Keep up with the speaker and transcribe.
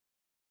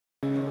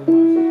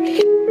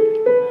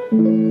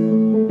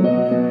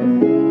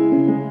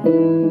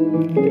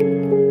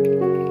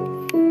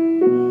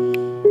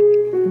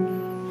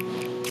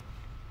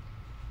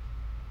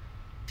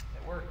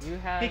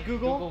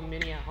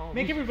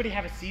Make everybody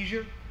have a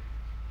seizure.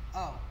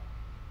 Oh,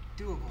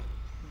 doable.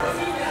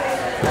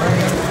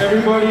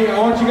 Everybody, I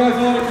want you guys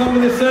all to come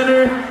to the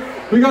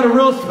center. We got a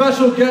real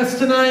special guest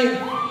tonight.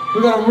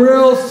 We got a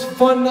real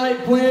fun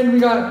night planned. We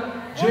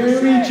got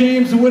Jeremy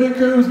James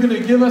Whitaker, who's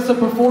gonna give us a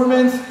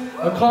performance,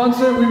 a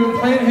concert. We've been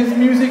playing his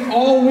music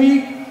all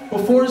week,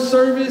 before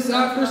service,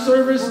 after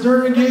service,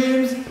 during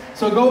games.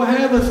 So go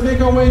ahead, let's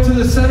make our way to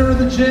the center of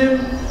the gym,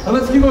 and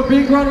let's give a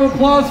big round of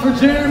applause for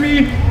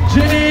Jeremy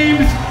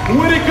James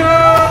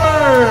Whitaker!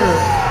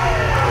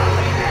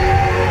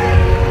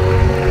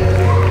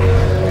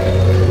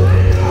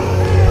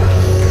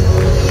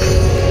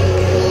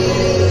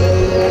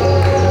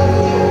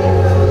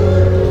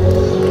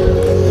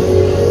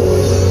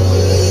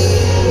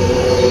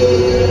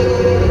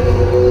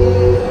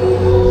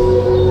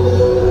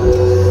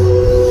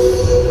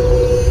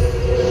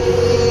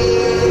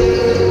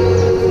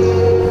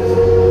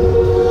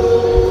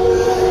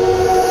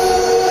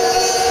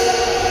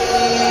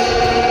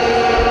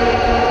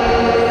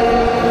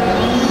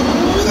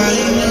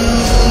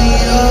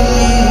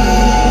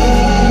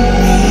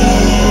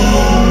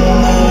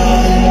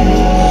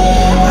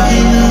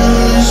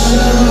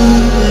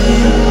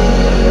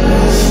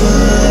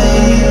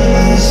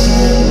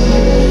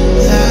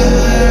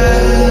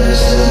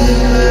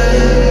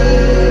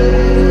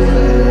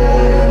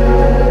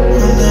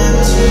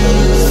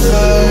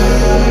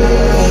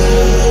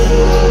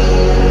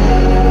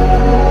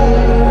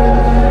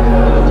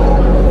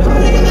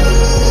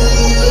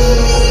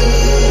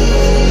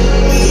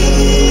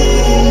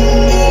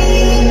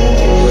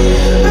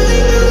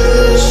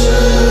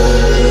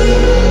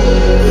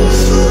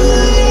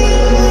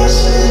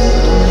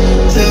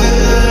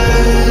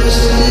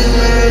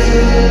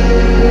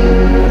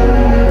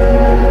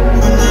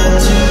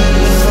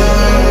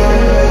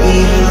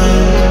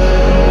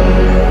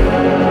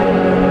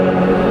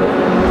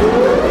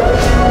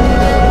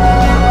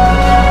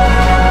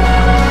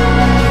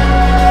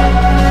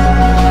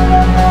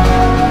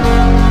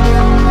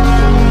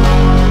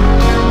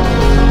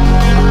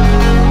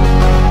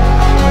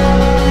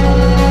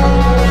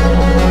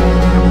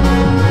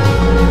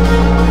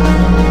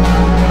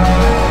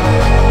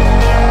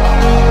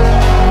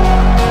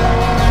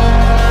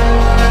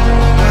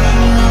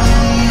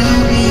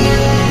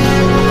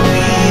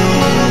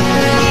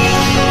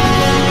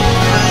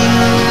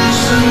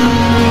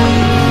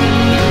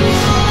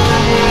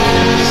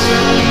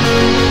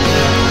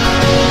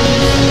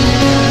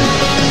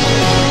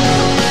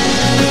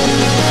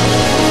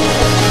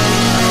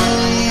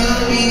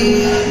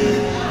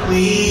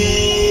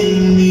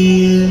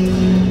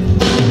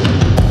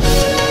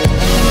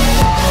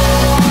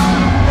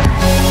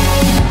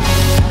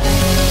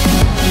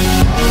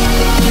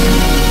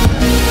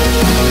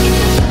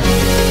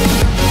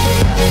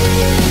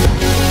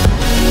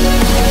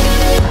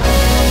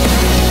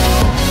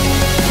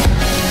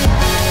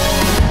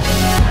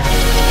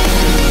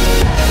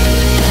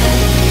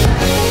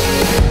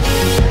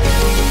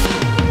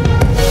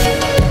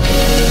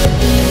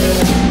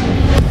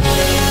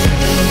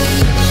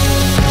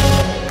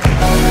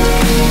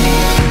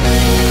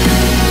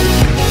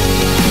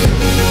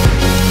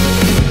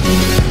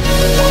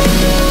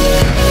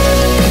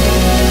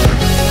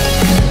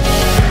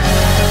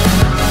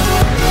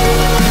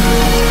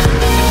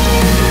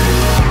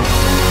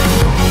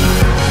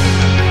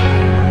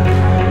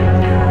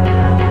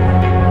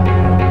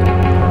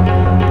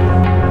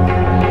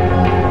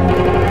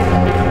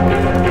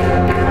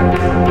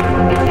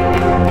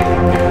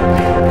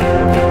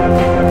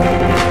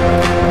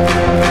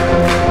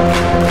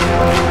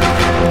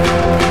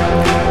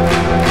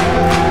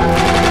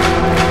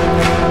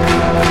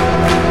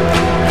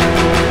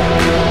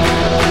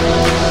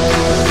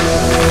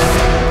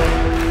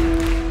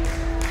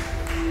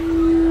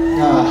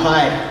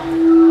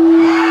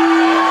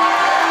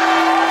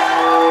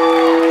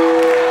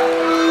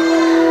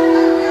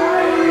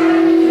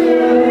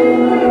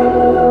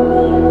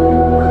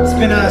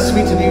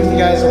 Sweet to be with you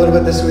guys a little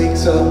bit this week,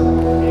 so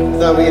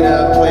thought we'd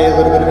play a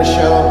little bit of a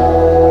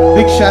show.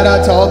 Big shout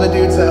out to all the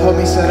dudes that helped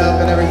me set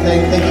up and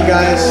everything. Thank you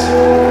guys.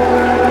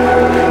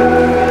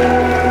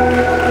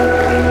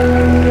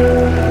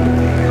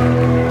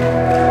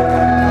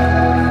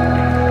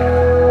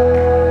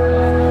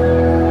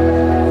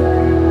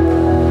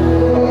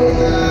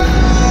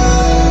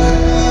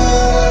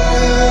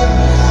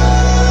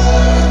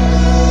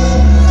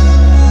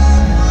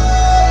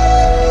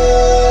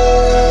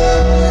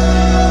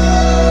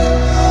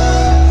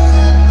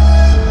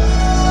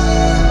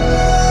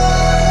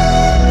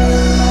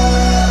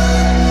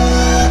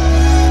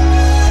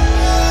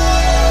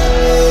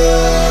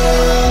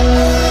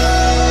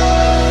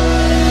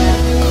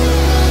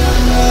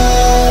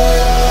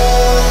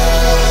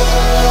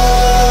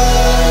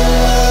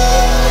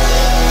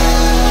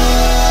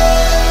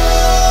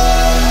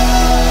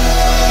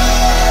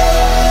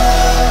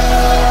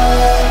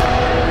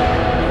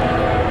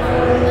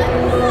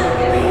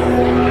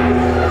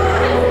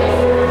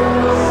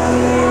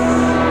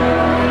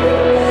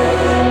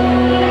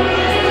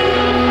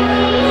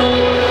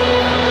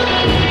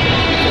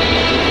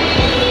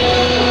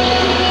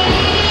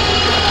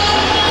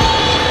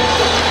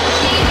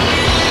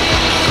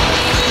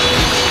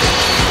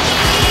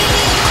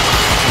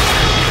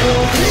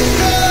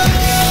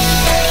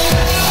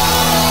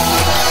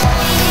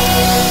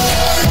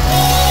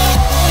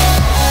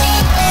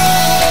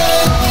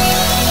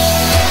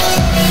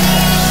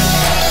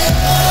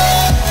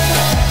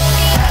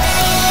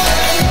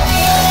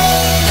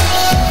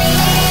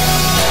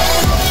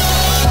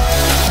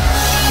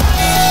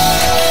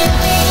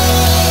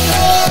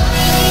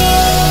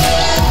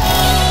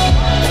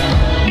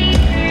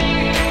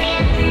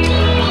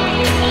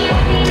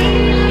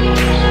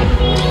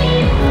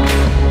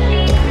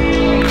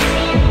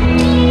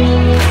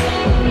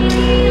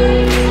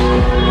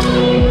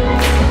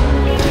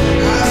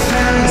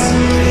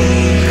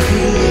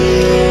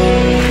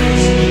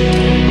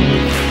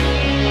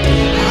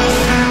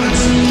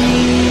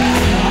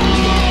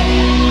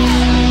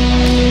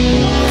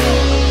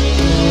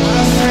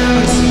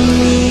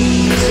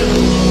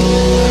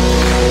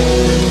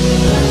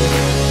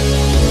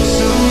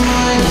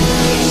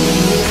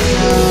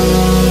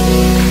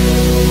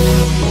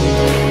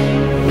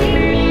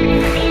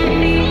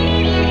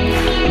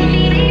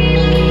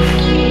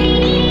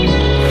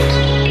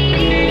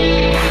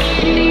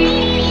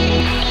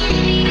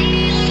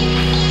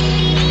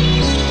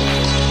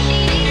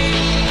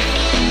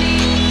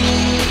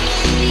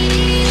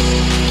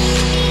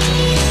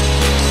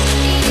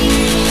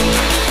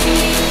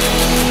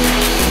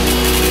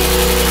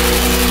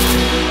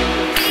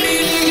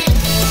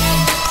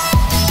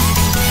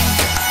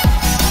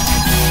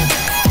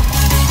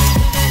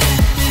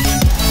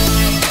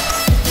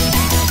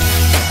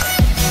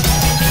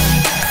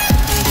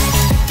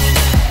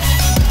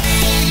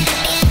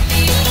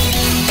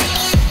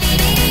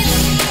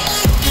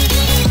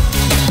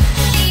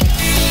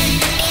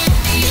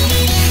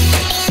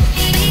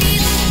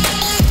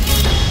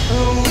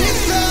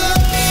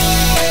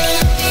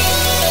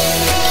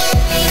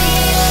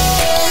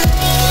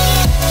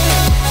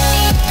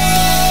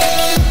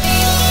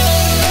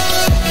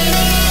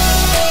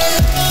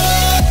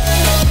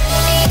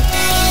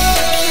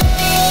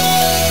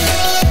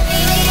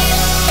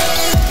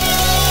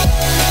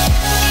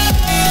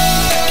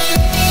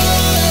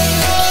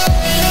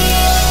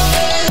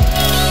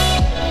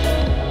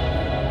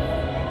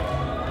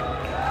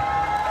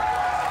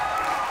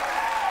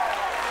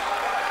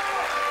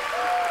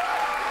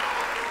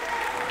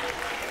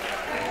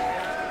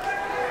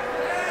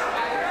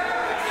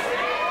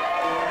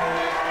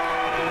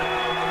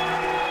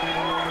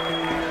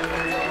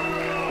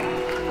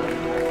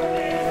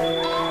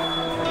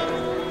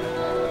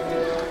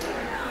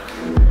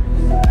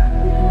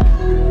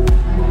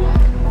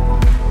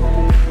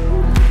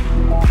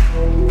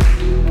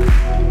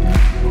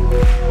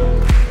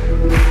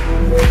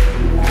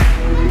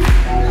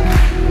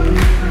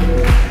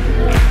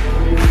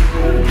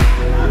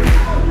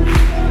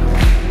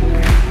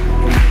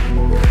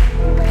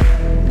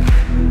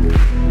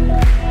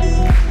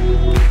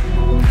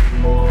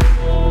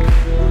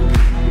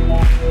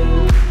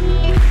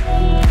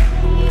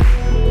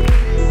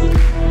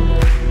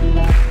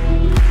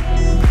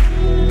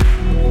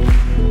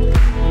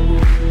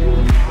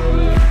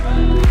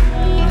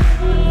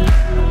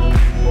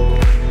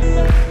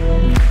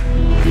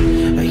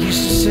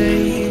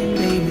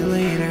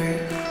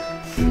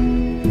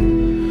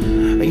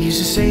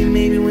 someday,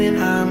 maybe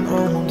when I'm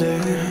older,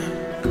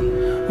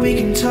 we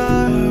can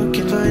talk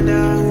and find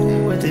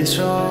out what this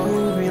all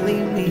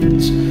really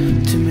means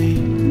to me.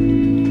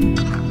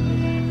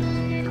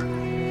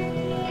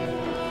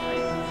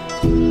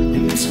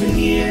 And it's been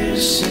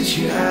years since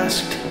you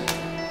asked.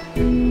 I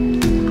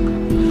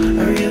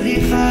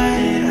really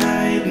thought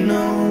I'd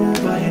know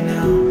by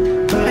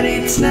now, but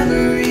it's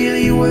never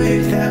really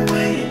worked that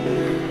way.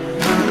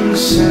 I'm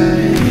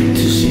sad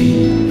to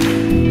see.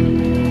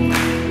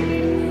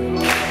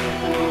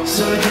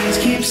 So I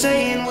just keep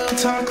saying we'll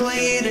talk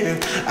later.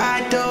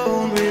 I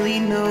don't really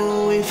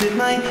know if it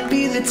might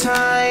be the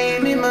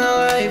time in my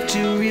life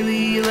to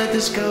really let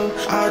this go.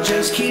 I'll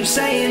just keep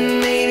saying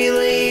maybe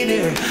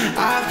later.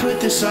 I've put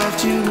this off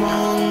too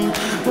long.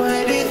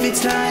 What if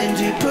it's time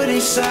to put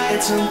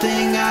aside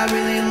something I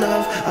really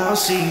love? I'll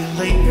see you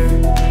later.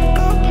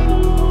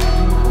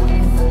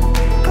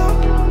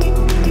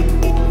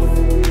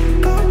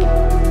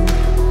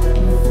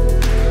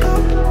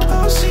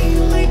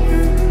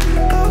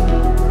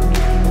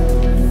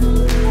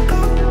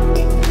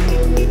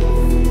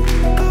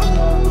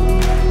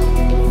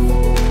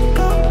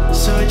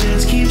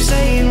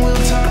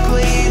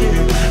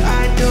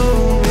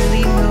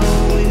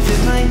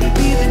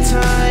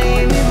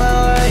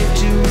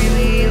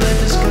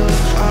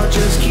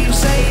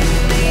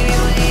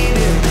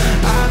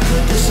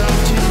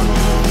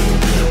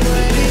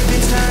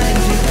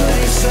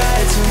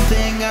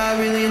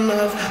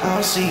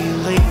 I'll see you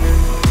later.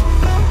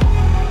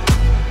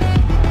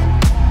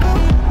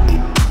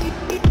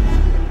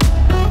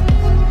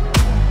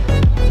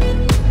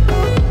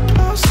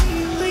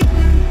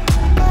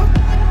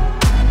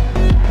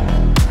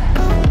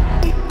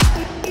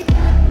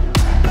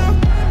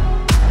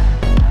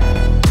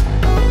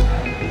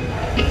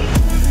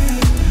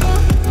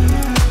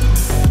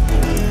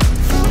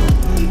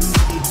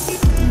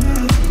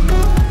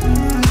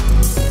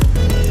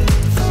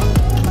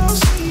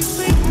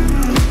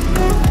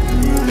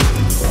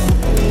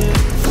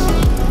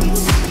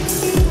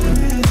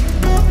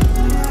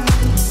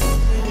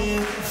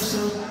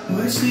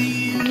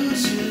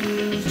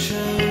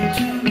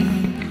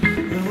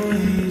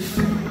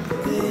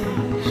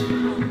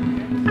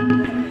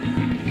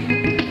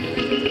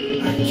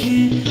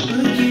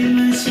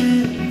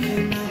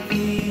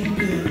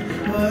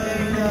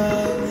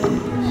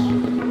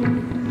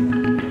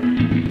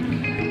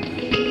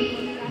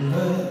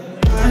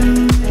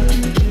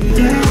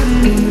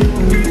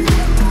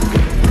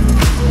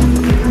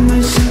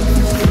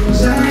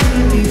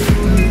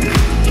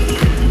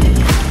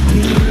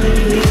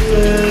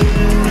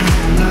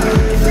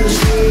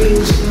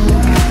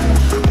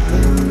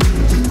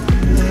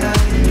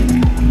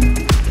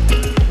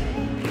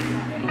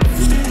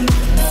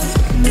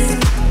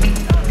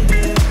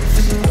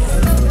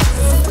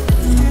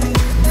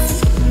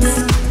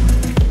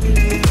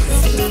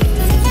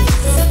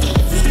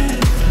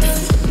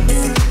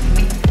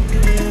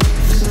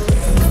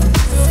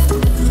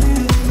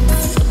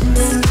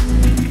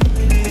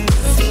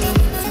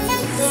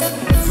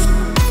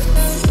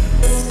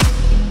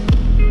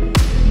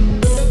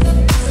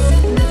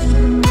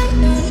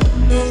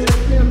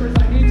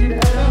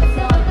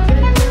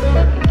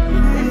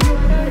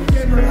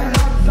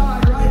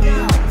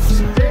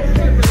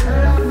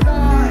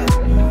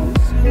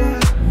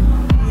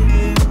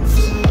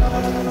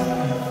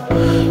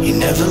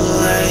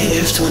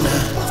 When I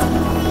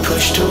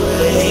pushed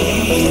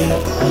away,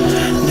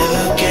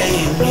 never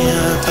gave me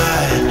up,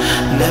 I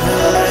never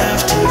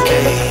left to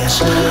gaze.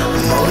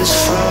 I'm always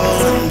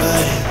falling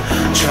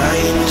back,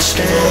 trying to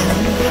stand.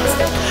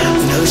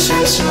 No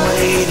sense in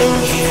waiting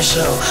here,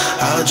 so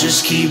I'll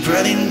just keep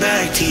running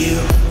back to you.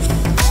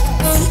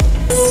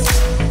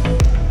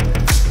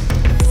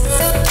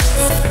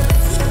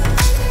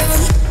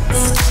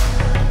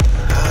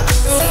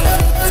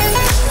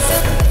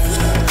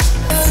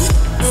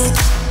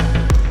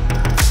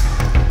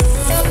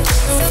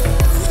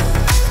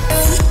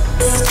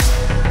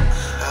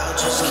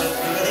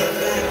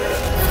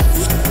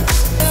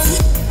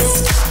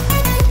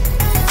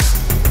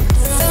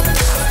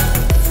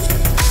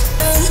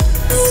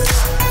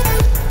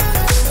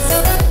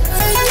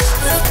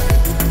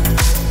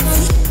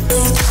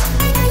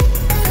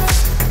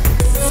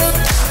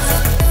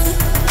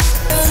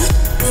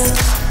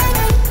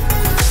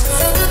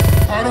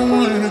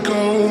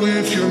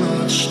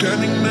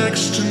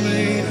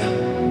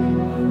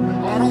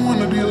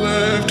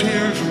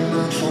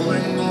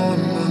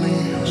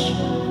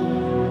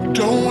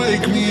 Don't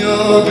wake me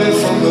up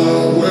if I'm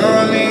not where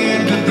I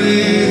need to be.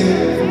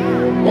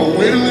 I'll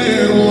wait a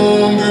little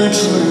longer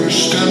till you're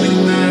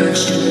standing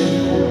next to me.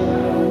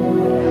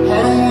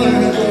 I don't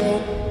wanna go.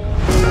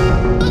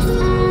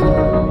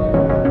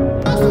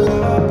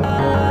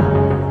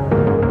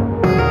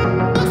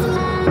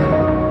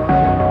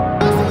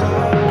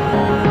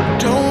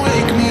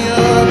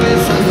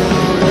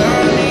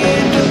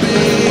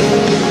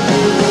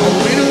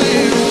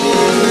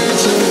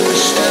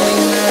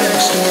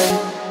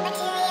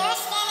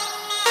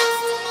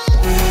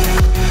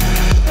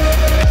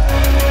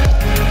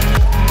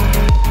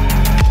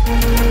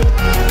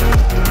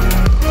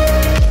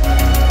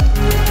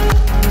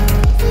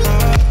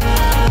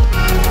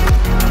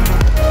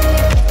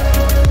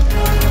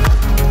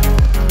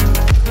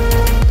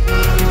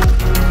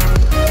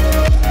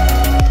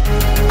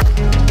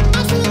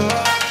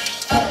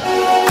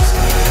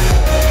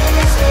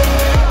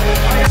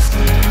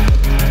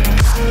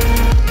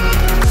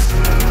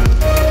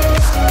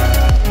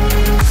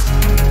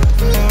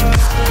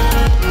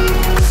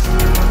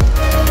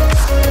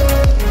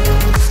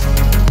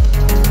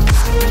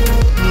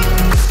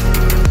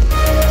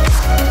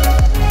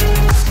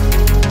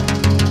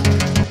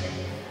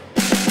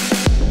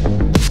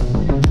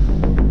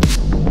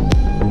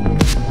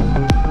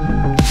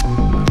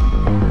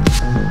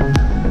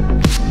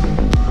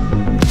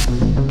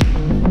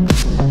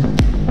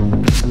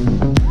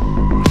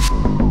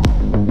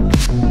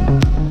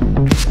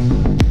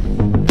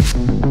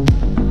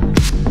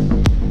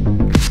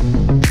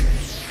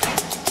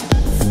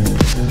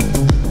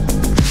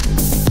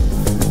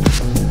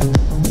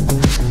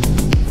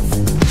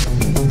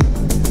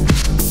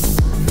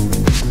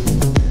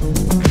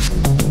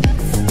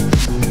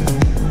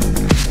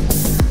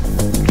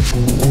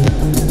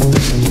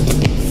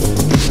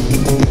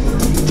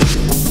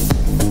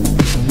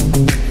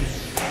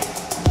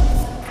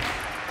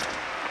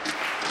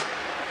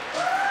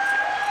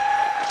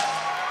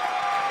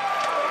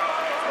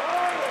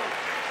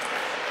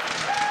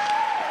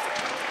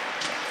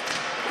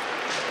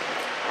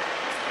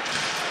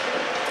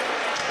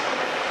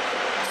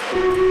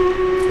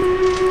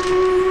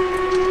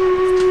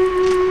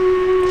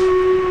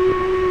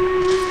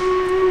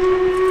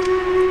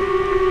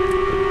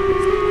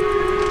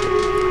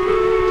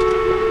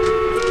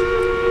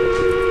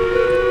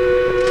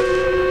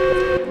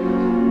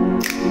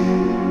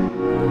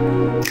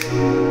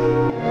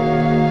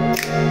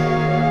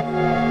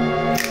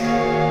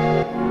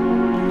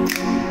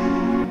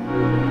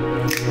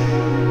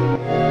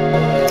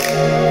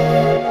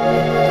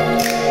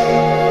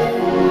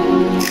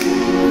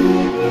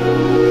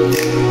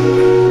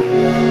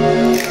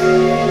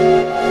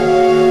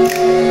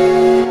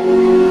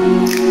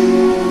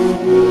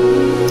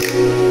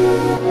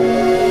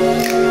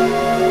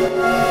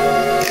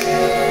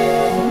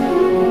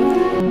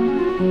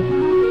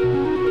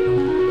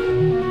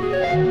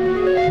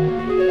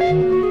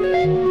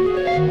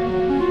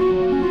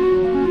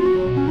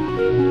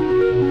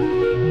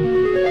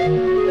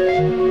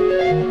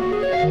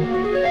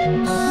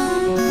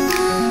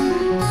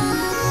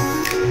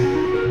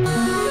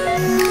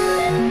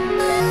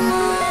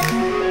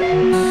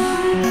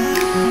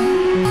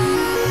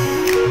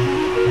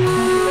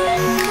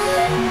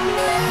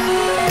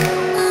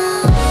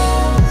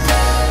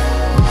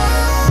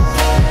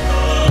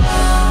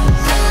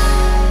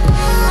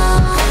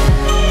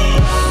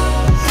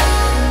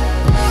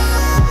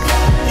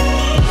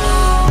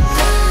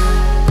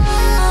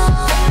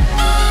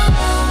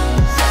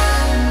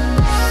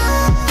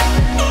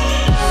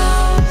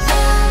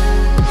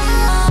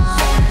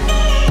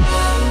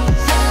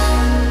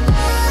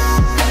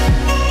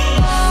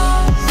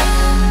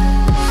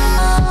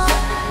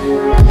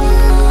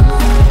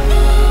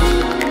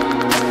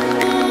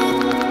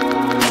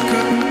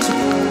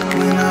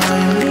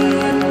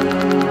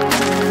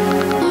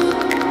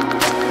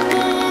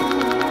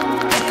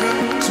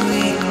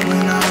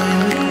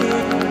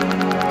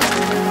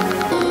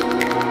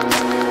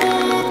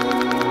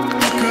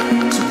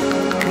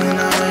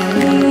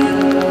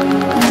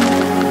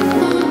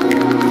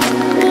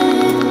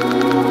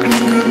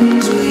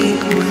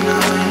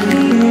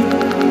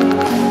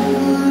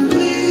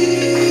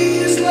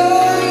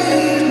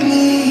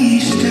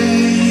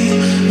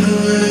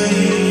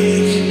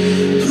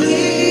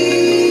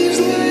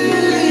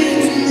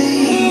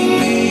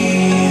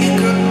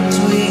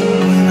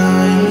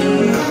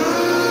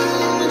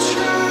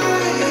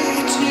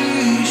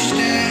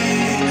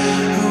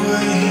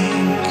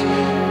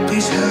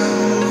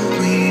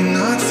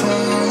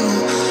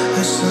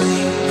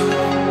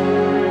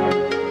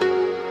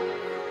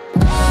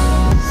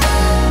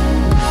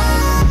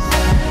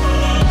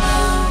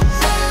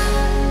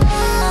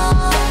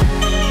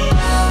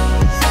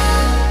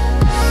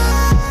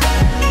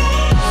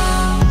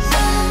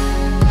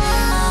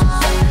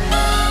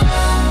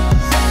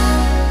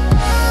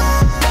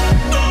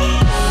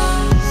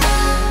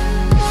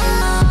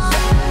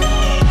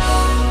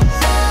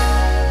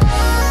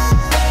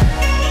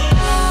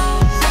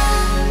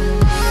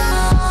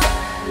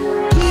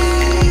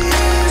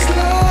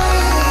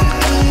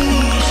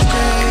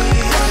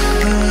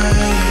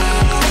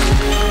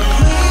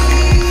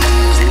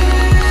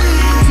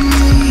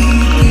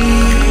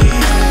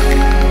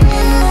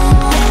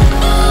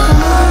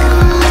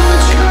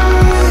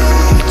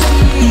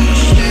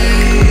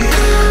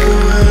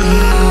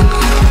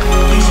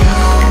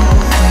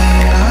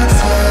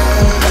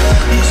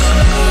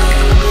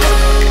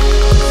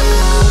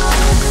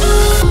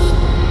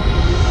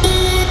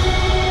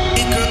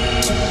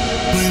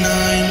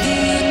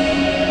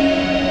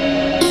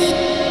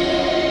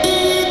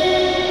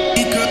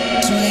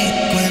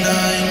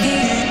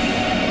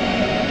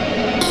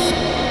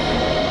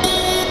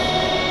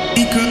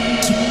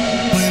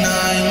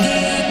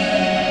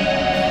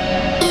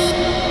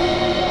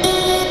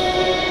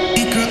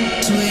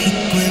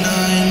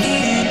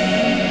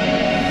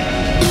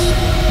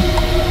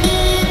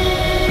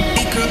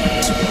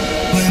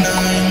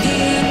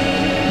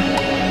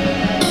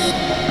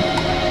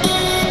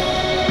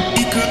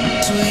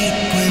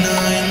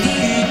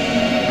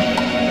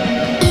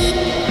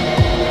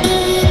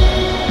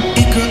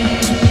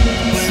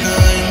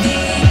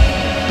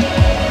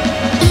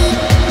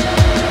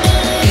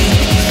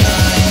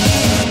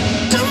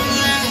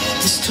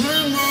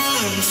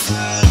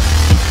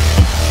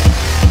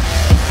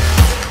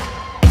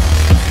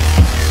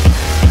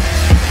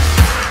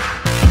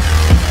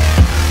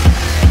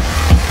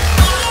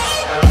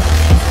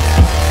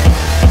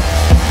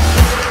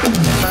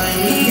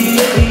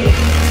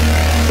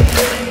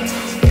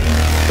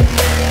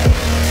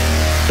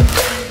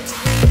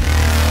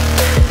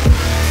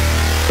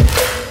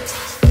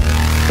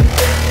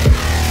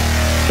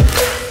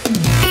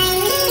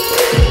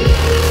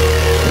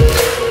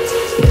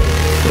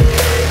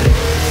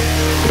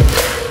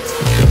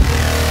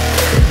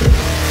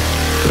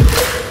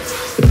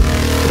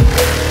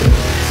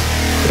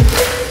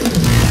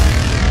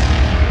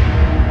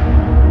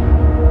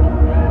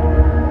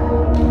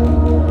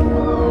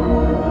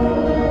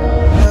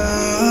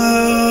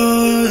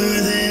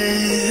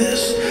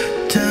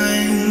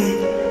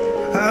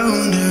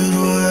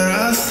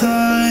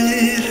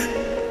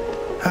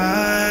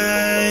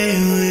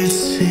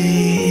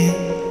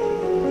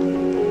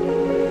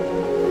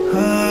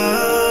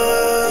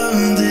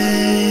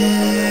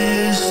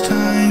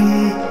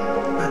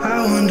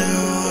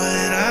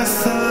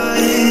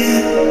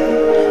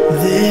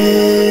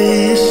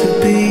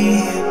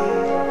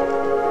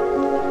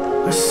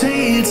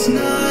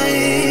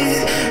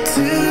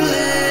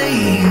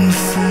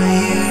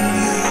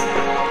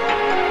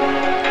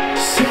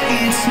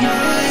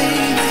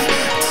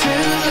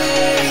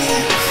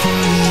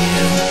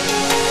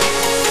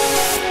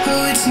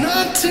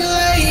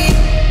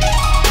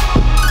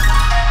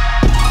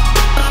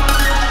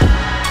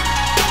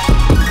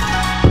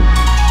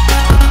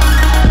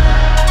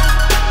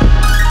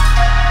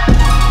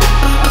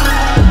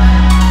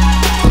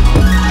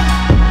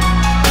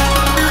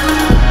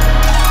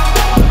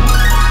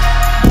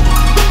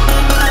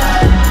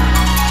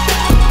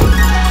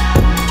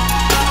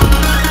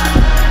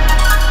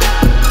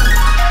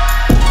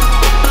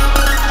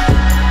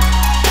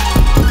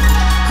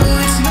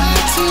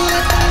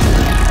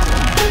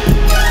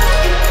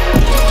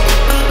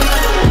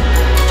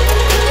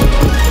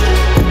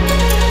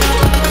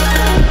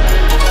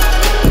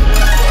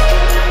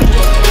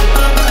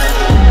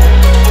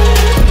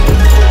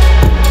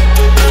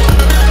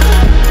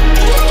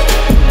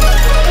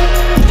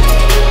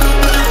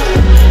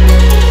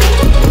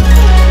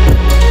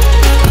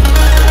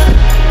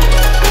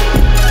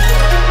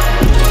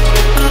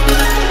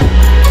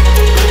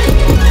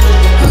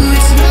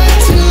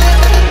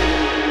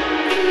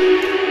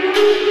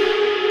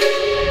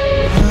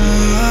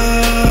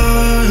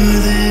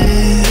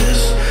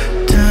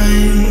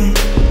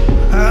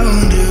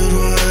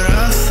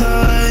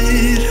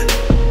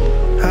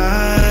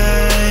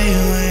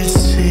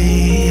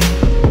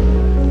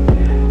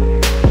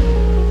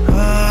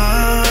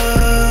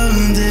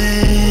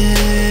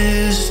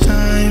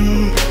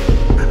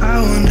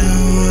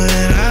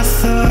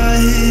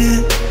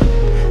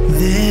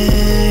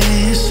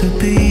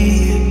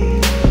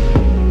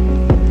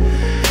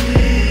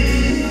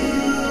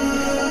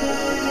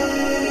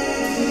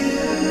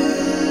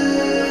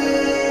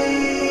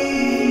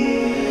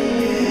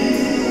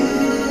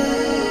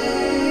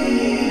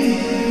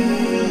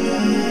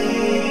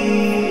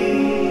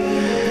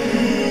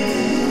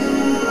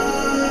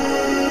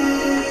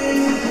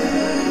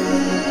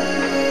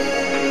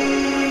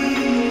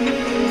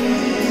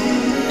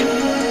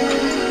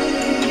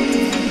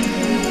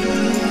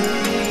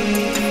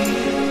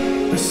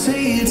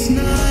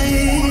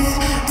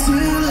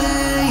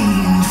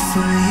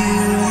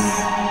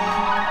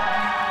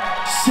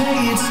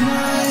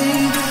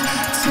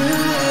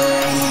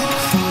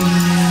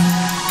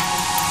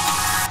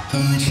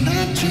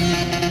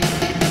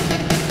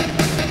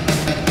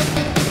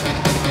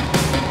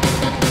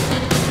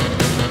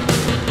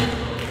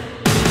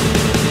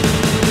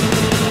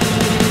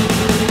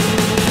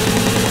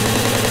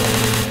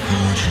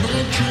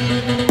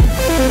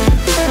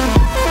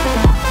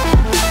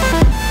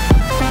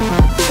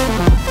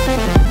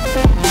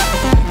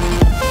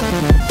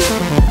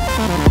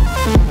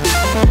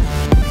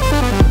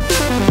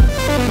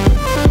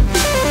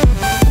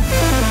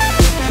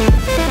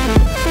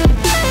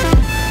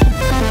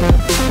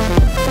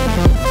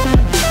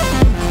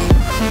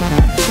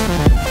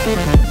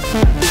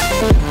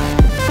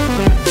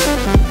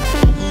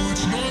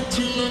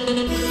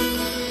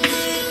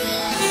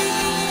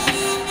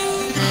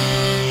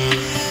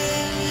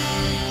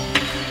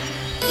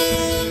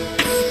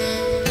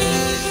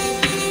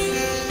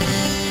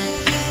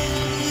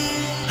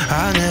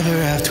 I never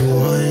have to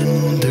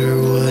wonder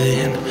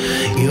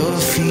what you're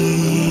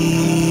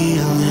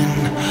feeling.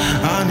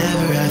 I'll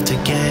never have to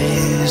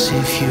guess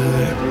if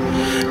you're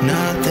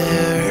not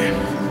there,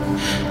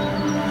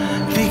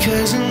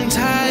 because I'm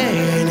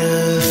tired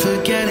of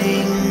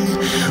forgetting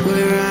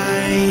where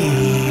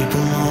I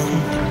belong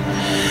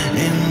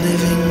and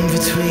living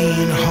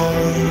between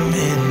home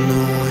and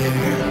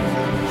nowhere.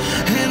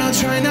 And I'll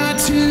try not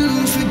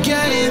to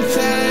forget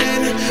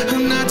that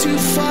I'm not too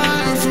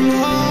far from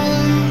home.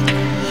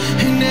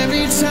 And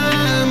every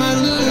time I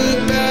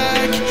look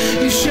back,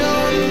 you show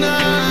I'm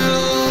not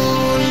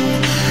alone.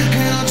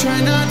 And I'll try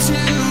not to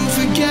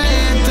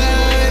forget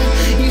that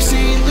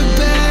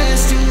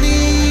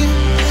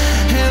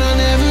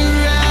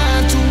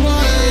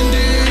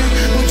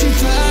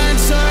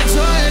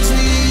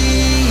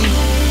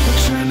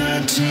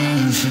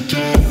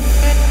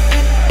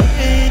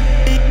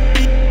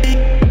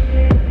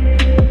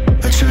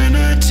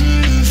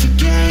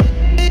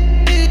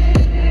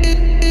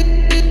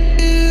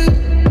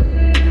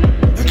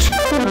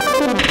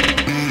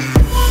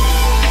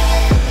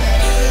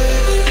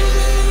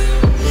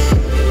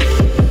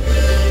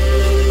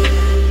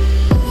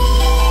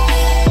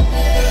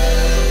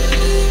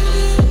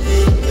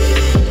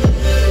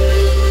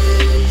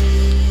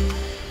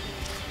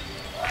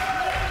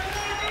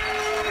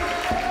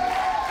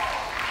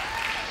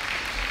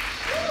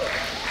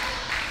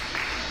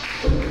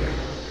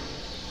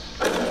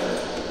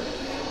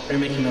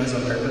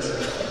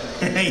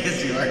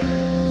Yes, you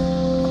are.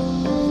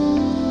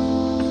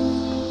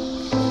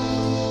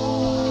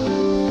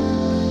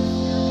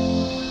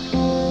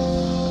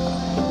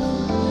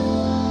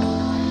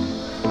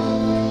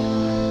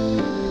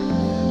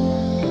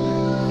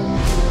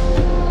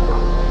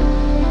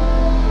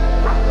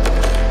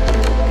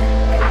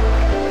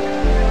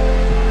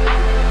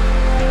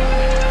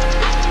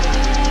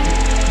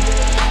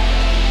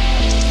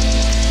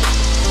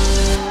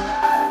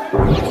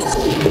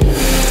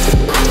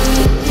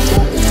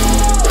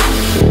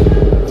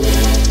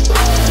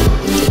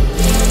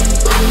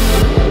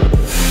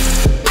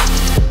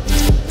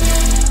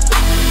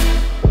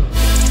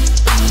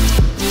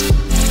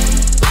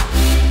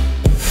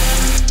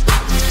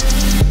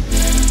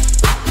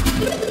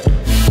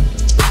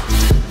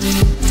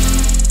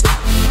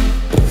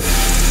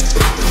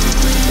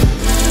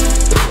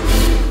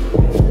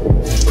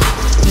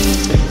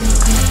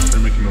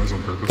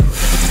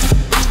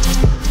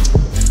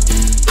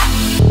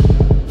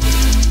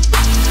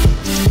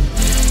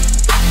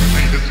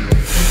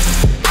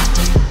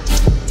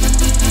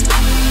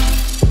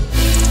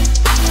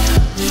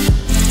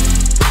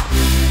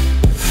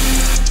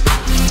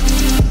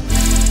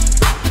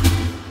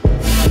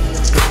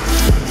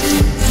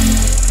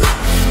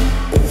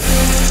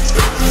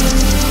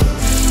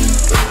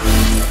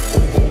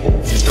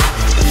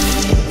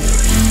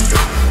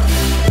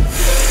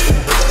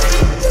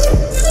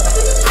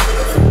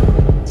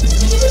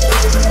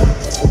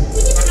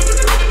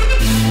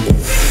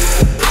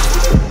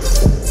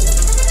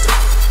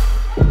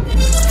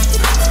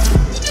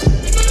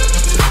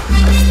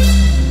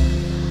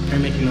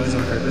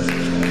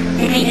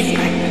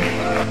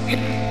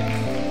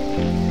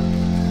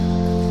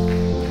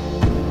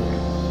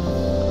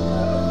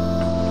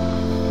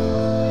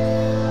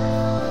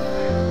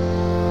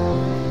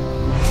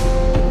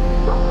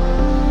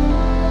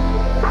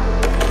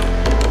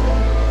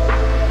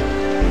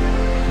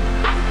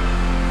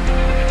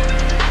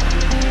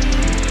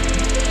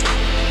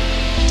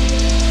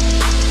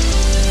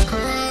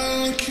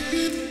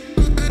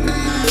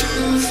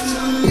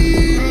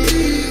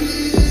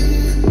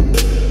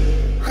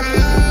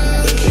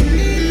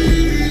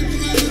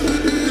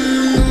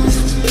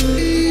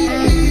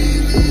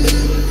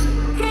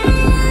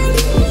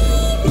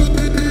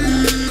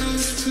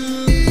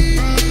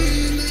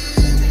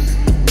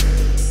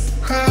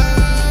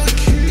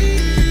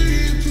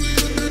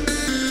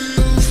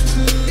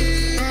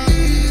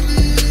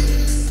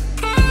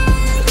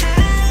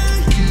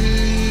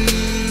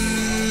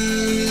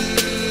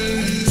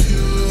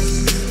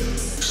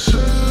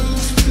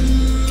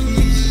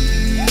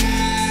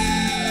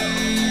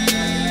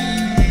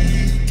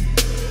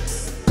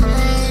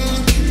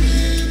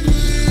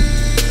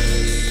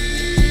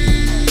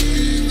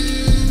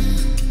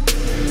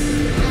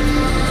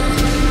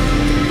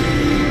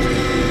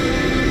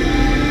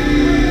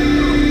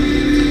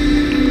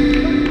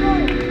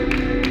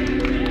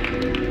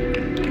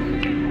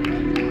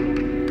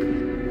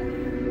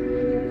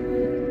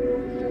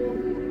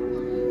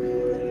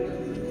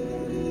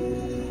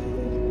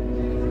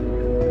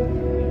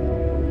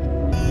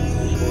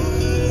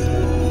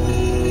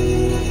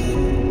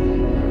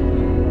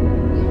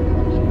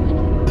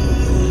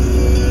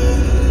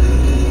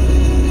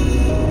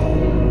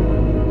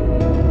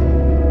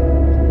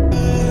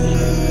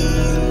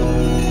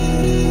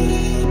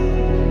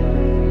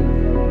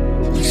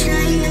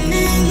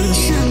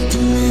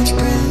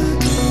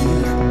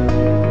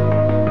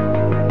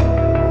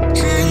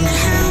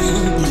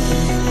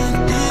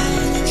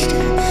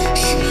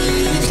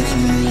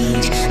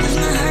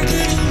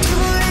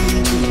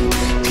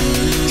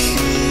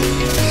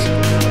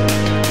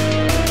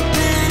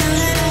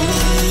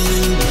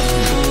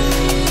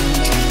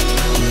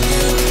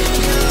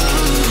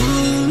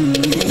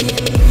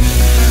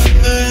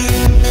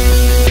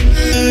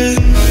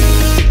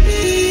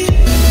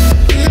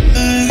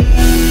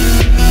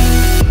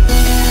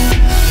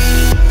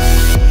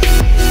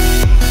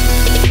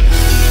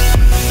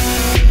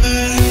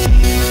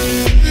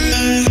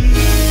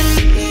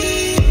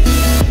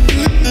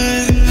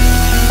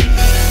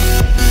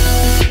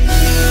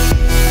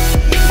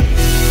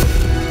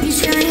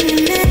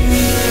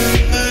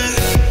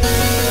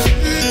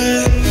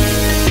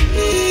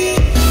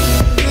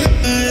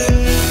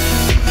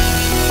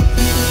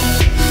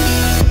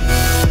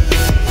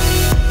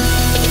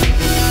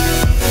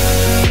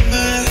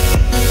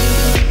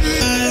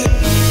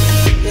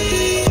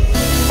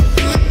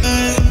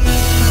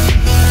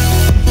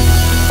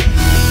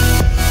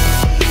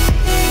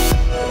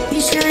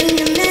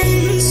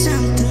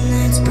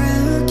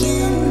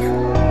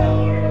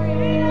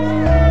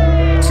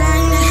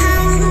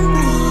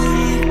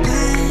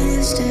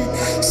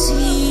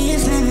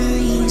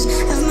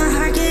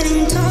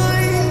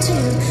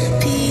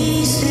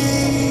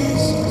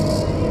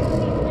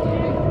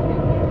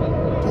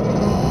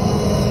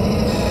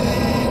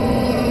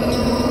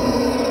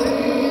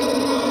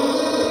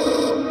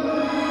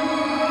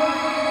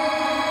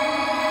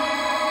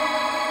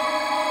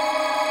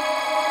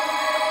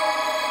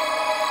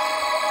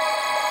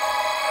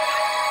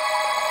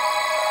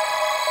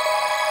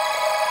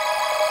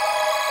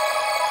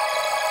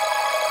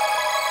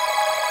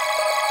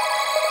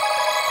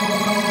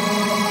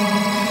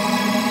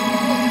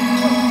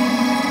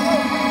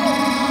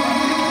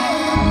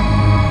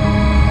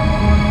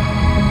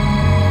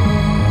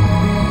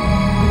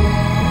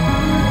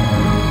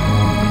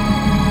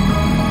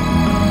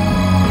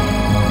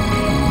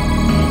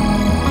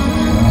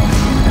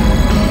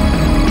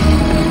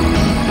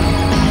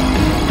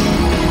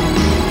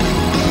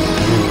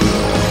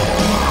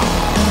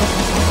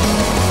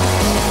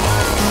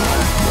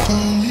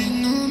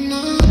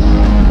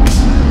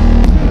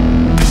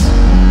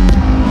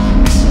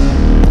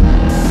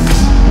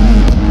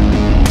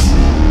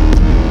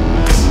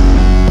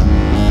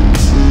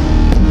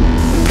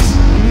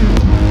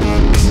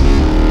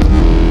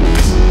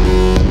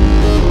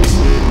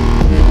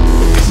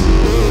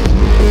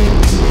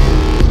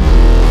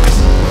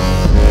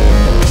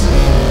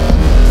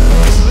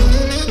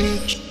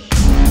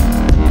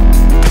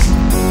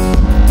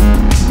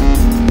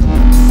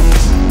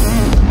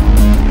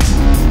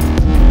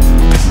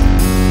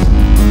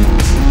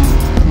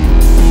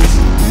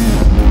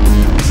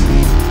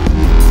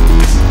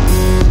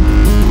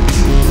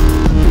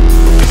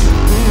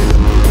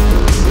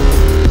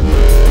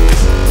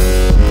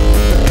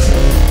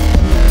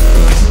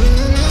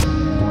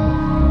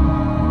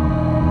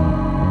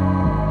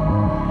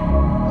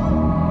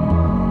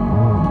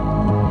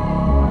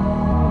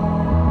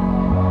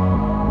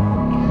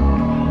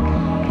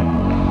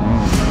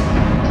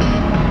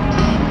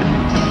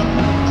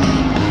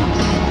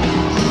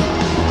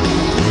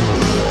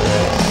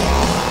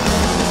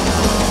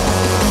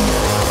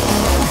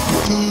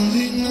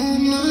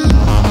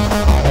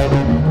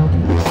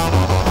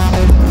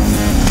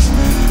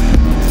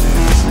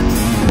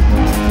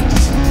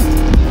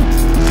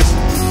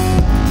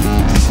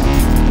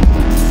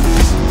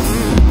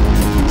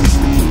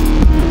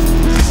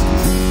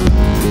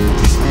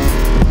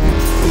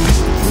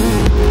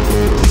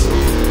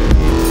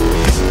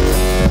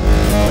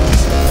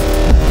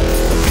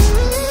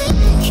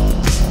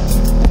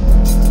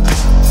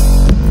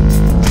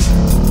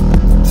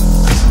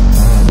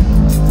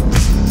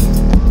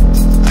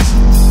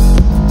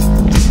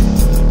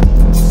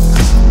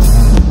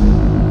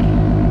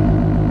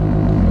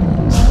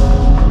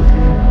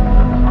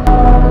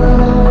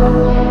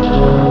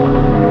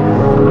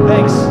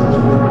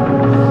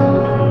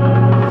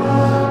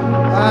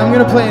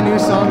 Play a new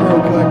song real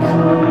quick.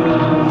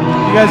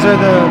 You guys are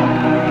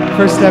the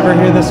first to ever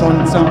hear this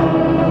one, so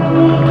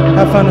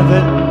have fun with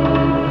it.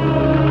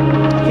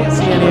 I can't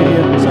see any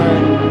of you,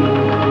 sorry.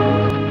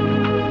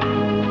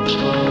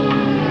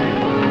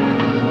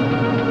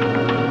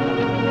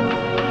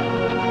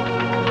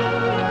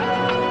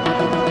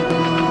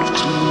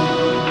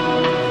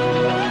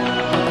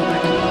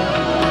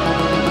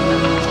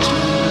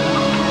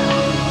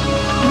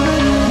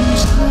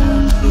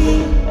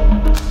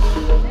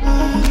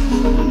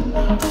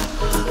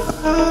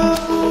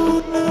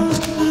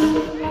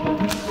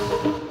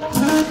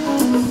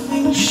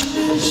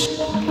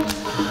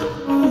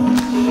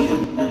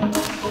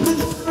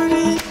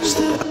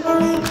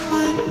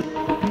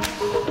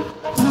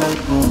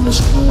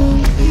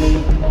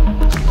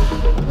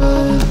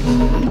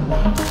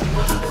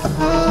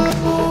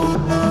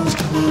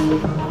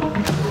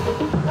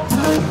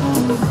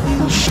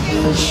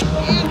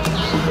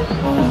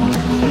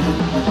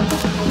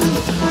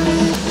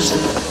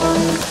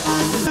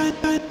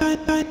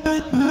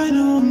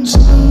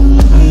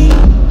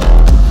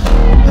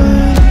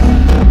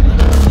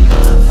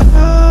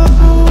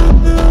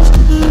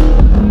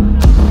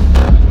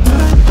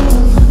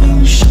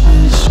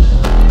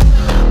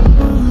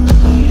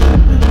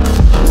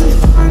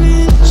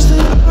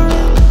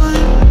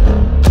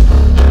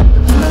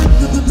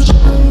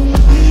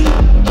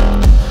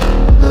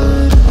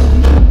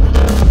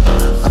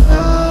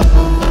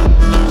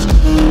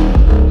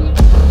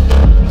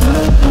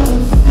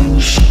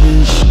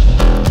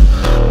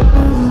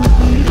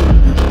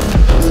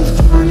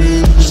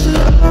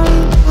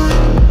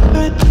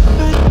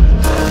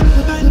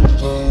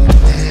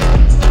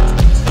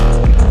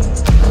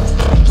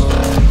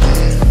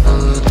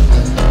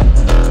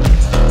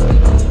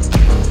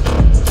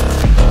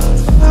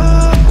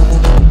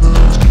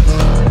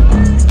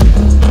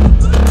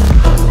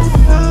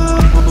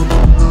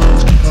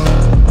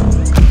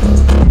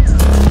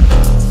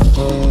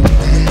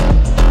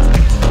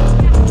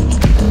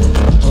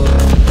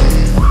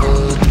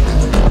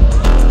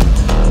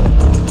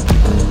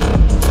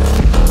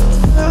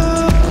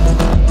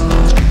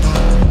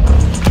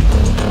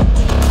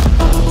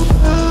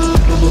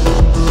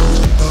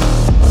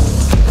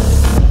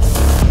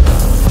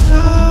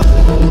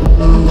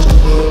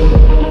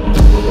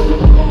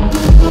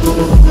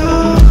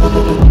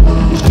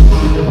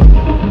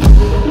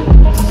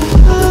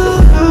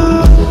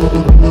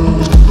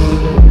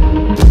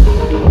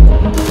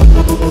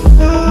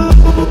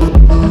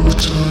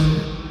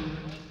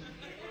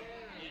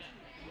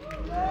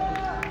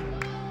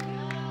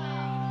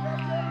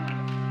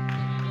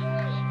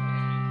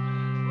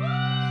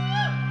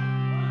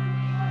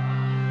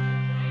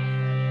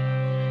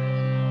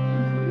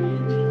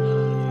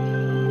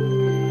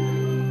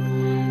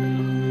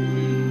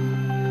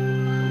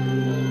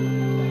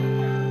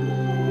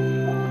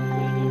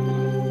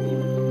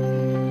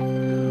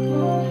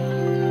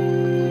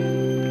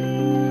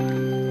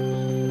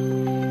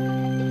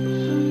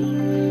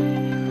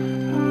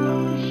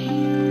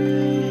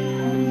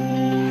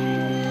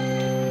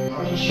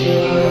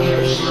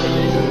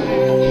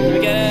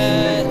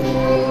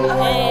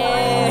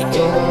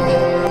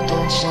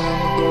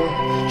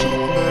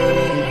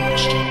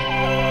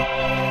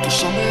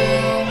 Someday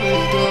I'll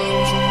lay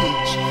down from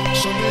this.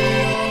 Someday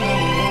I'll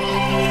never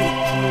wanna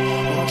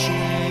live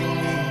watching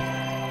me.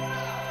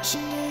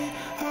 Someday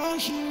I'll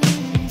hear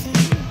anything.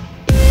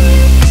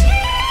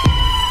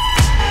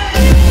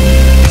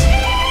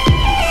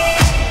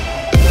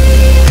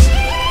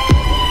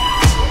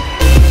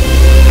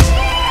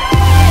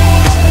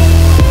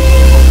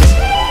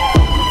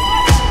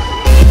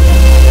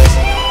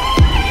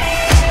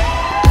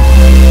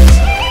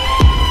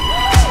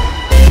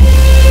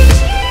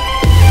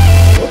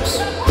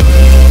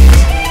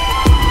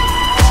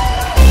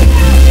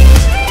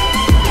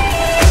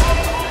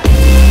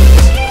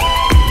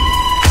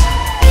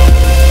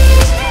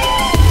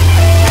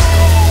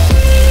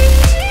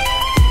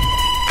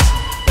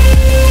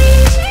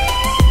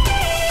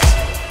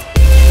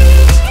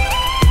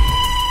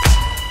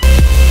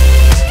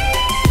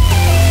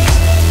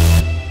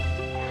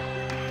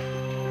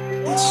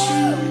 It's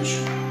strange,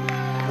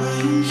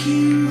 lying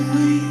here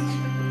awake,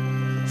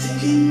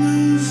 thinking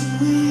of the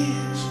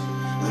ways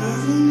that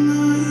I've been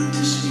not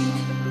to speak.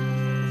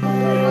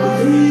 We're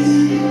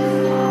breathing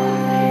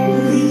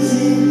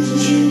things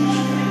change,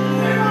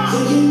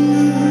 thinking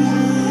of the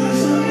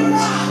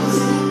thoughts,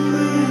 thinking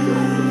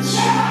about it's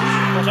strange.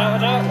 Watch out,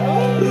 watch out.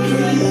 We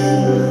breathe in,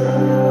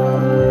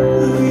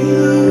 I breathe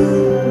out,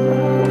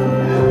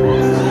 I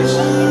close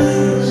my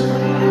eyes,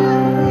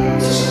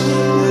 just like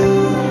that.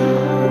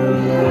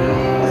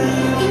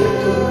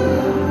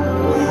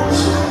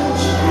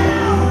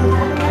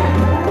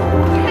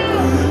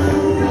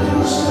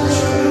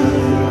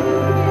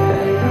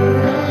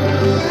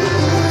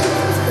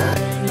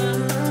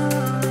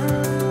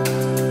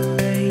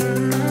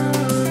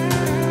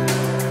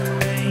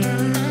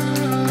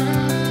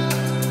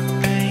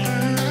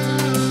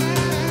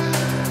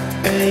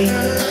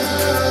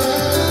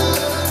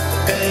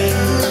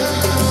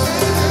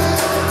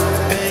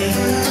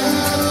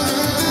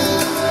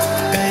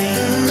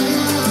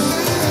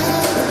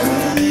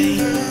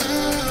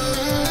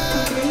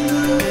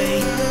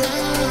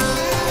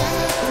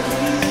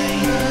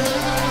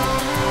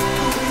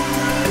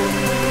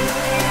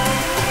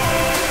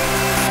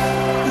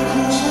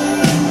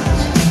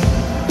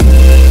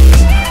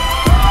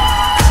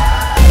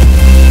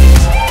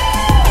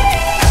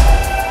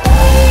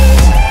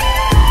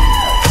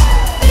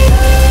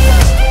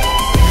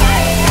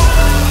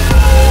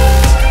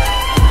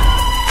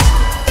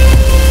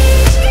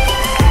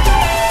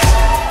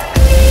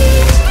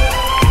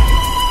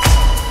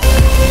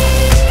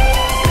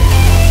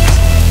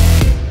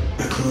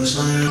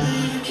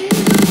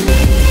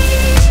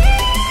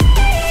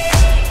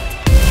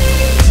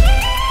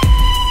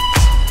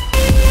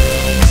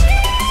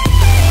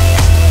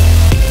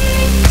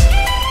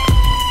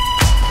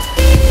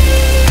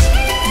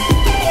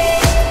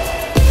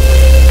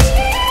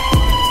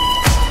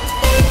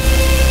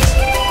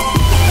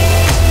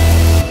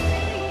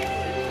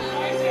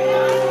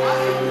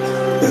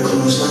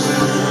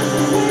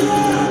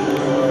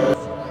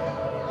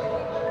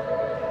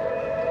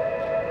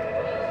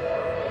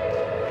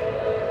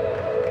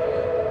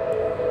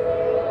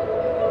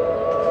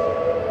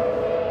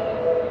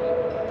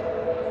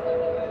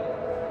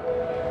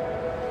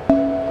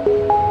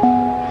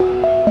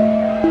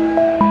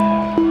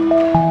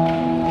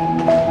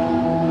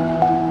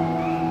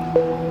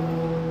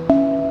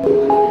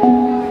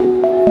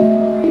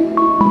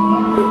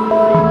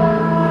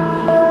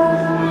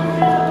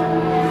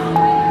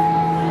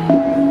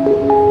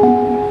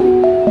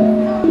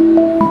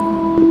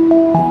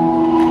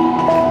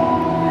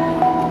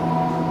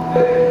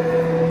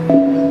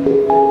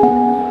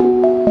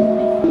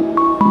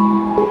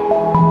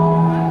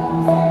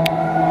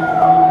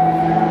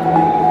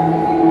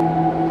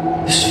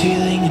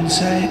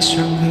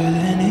 Stronger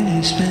than it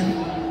has been,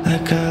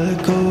 like I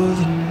let go of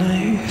a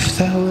knife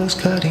that was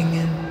cutting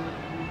in.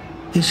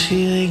 This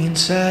feeling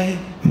inside,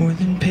 more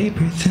than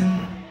paper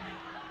thin.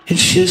 It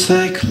feels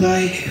like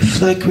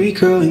life, like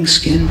regrowing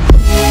skin.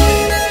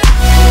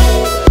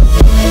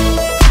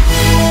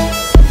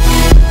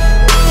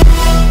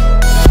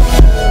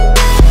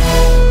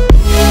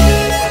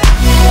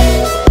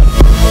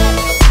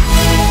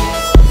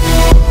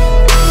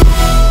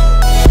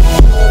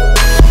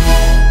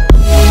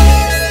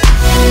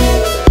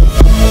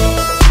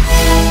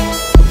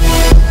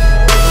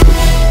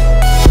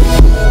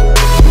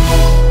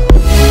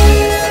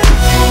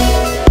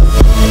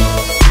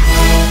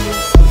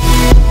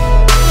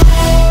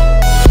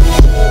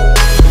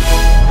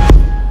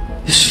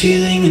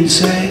 Feeling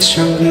inside,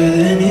 stronger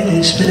than it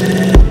has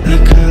been,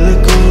 like I let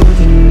go of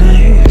a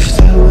knife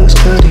that was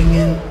cutting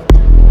in.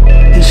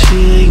 This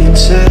feeling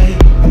inside,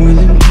 more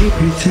than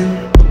paper thin.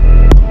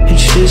 It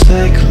feels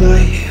like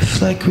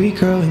life, like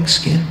regrowing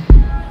skin.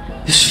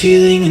 This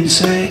feeling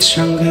inside,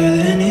 stronger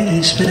than it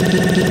has been.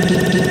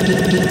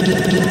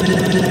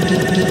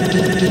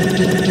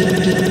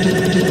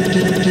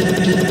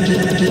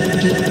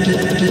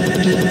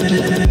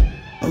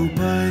 Oh,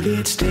 but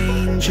it's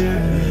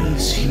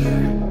dangerous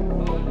here.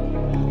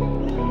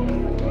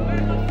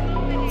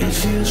 It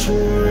feels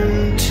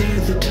warm to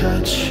the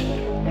touch.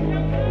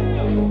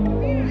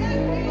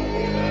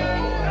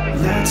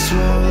 That's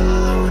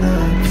swallowed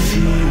up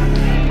feeling.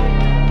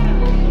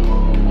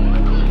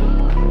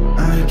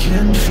 I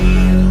can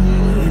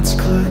feel its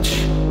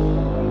clutch.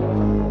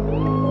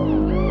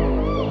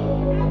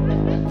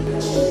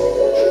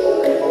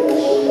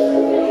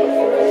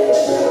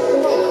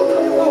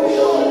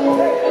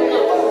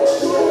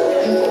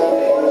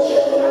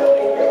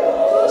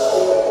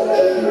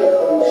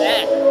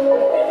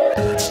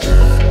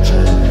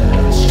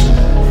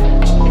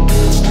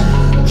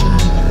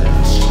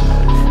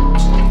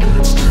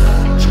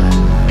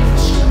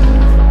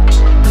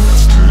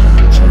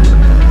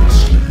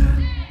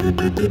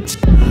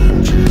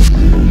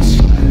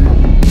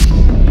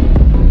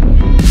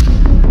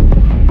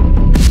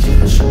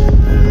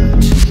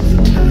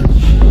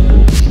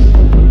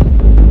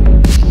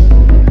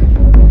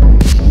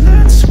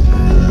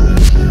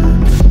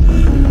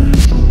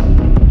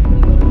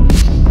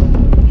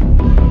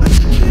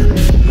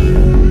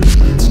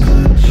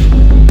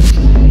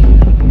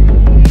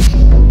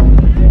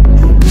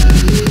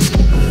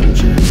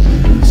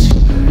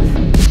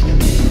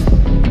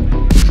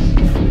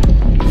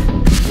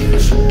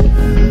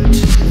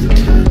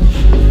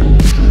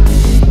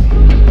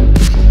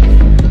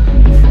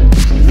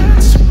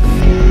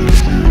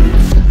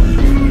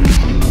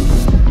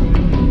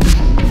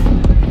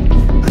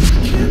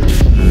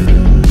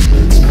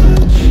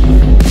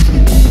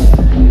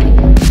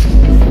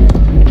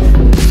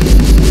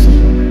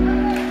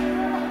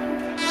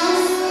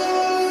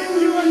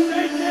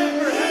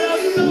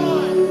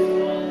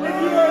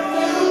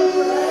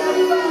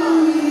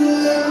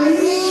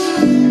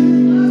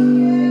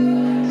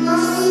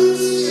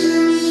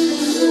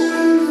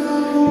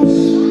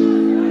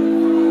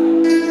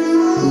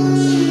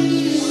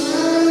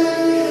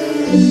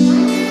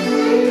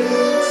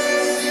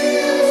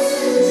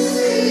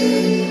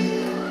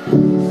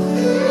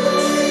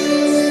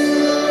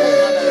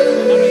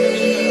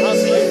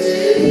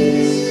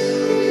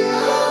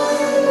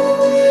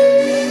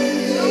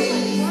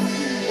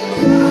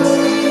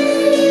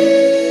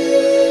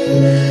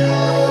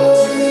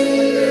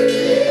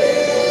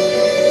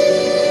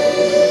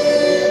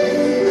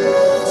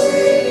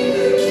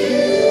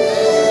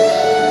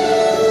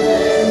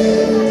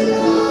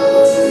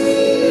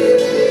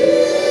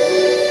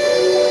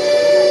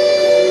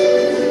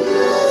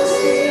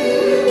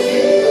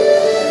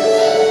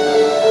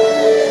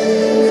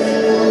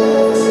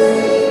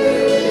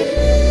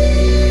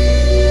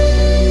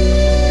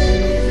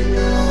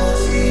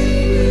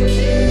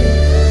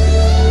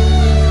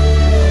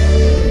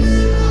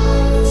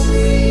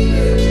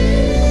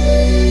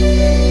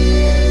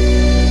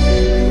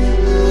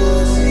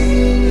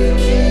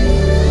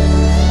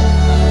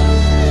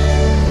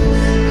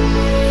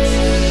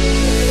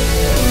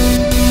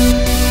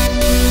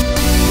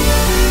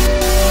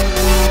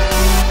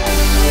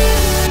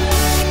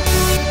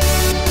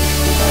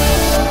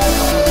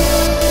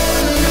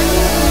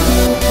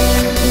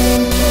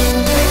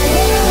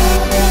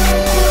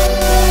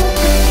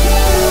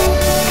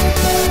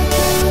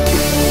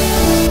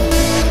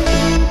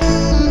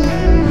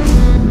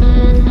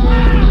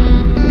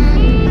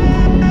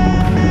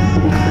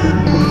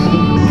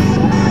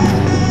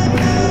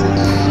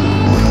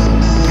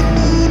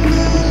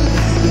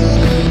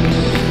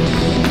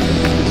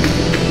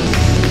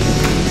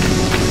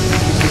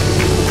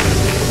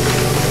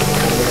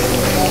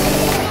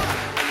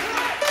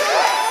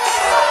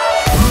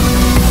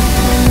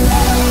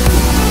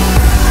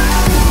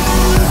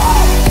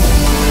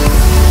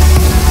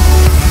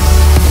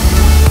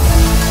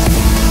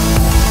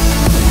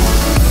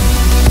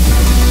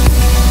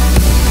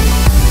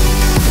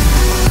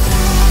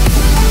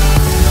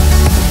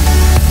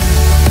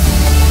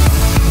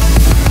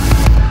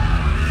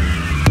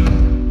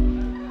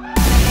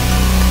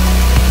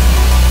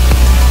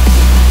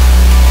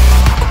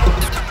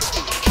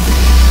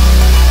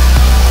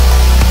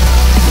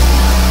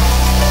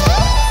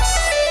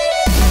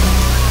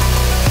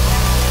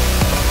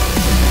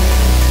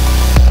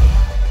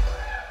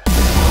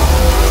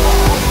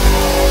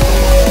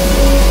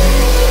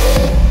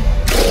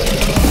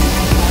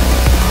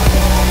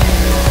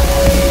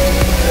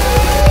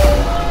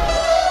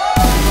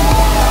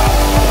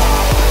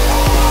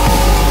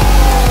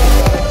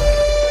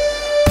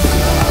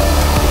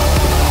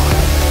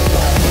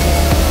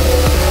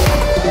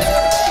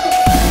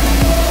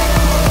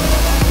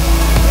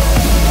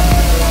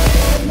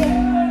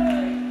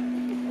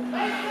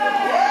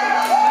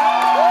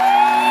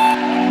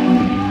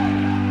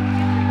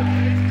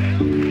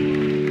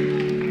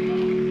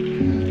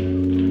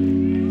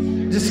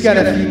 Just got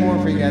a few more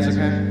for you guys,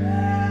 okay?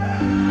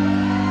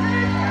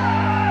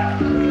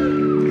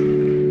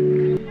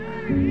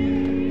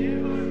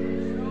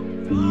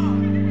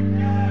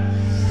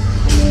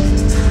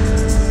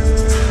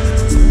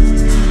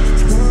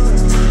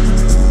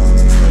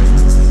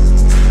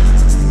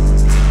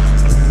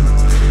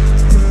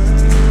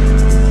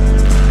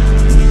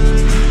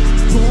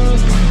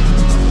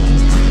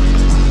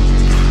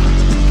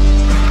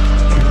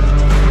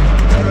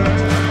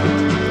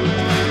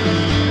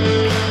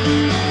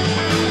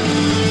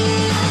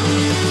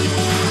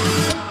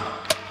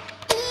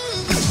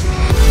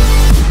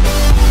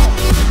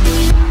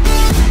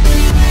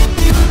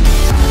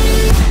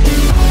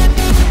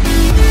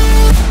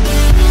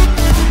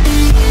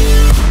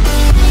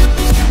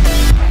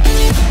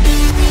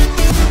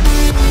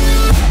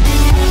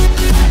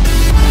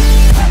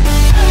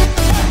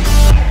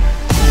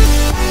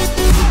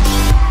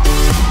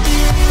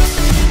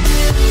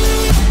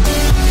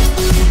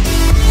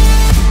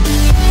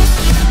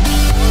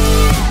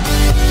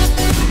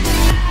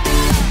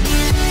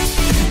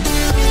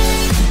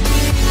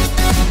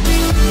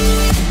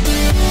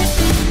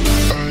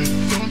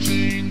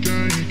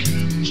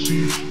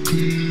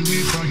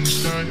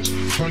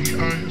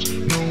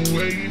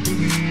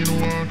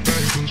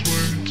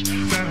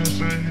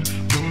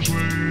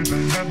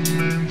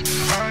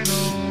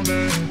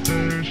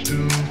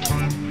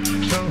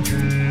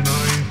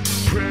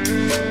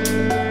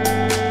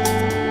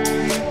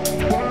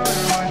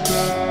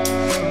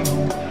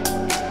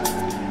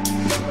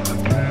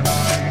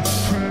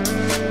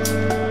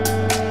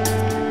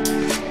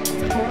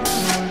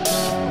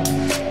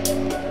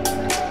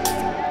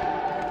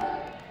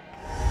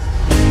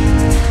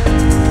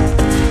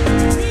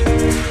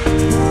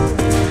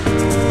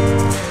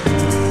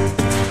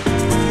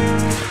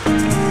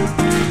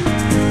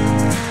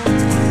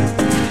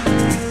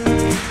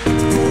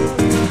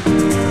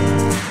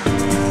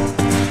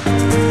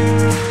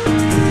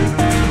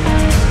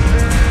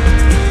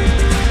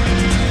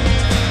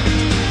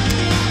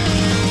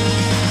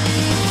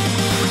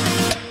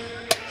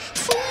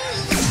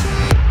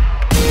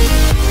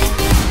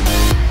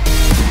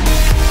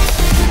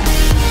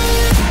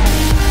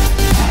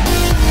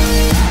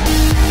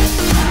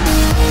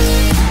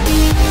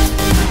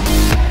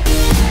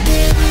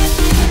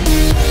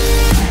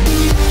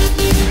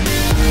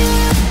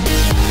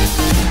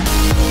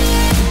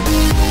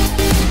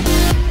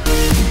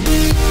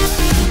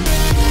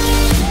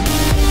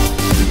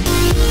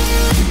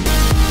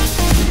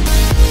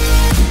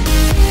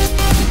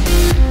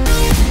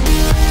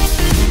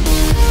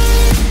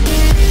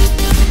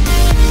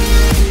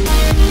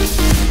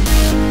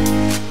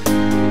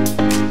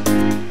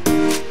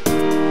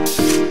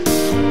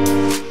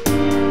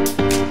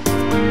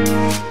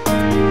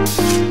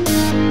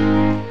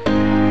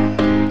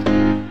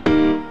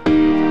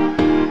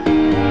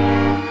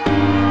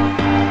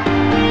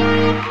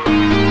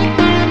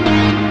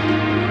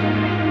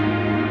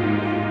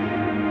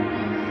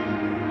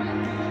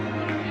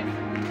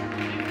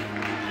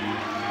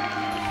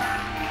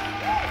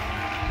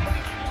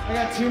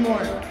 Two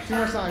more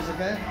songs,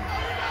 okay?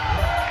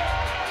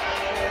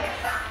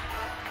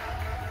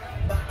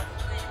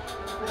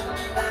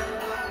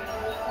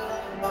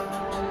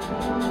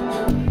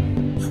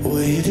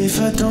 Wait, if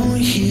I don't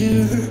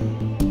hear,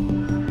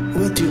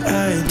 what do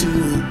I do?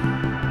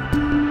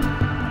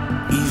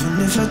 Even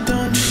if I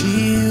don't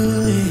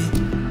feel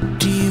it,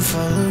 do you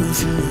follow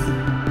through?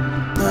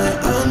 My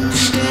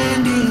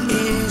understanding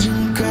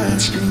isn't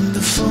grasping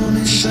the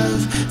fullness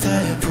of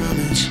that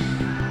promise.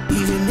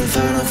 Even if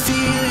I don't feel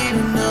it, I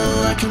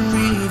know I can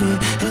read it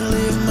and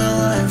live my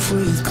life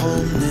with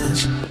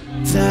calmness.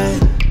 That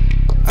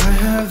I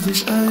have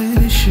this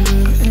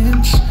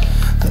assurance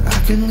that I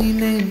can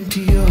lean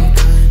into your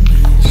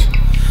kindness.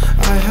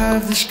 I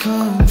have this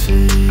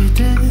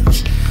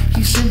confidence,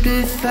 you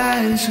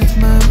sympathize with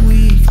my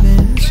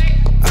weakness.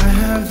 I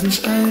have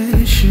this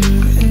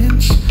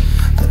assurance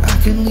that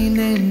I can lean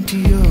into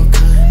your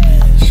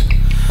kindness.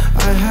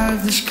 I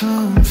have this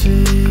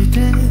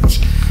confidence,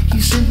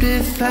 you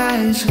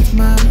sympathize with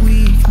my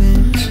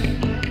weakness.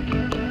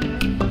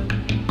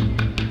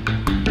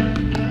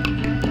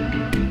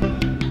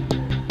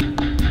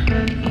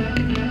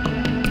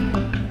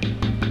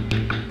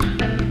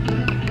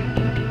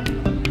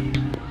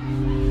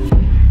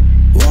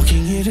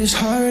 Walking it is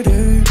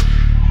harder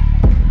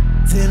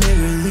than it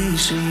really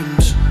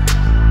seems.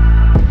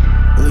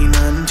 Lean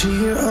onto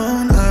your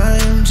own,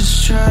 I'm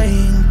just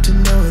trying to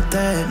know what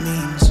that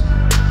means.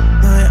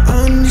 My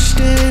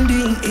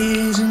understanding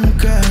isn't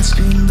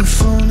grasping the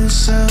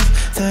fullness of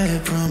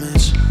that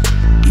promise.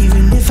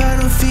 Even if I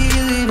don't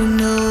feel it, I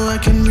know I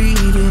can read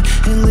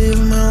it and live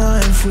my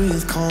life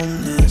with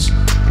calmness.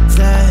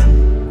 That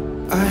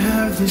I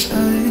have this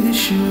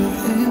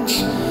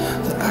assurance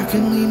that I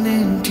can lean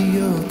into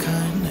your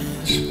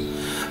kindness.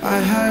 I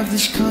have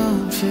this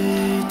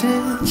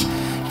confidence,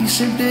 you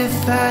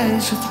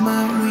sympathize with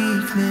my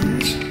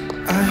weakness.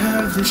 I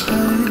have this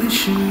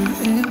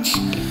assurance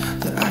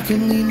that I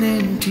can lean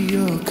into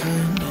your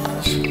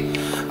kindness.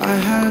 I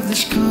have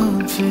this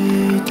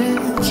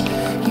confidence,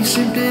 you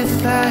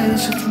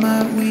sympathize with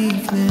my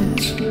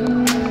weakness.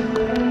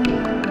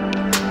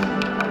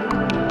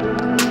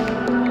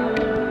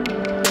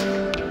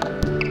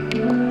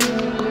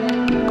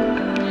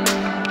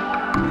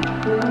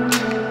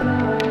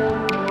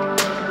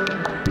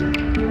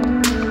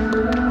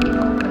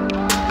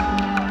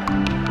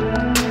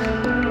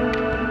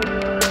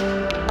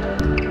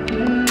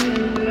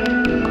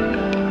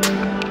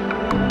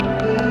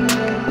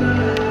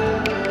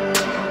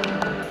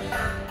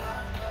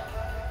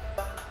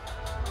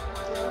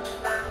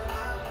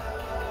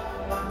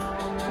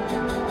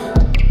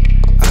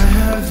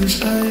 This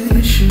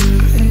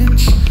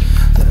assurance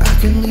that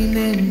I can lean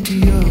into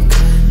your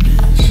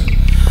kindness.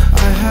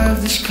 I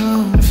have this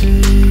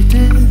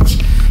confidence,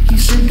 you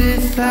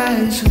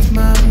sympathize with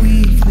my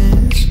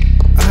weakness.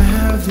 I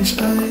have this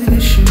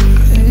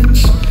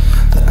assurance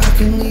that I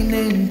can lean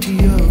into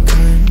your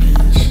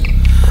kindness.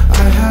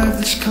 I have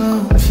this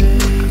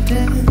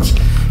confidence,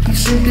 you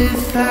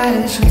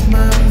sympathize with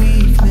my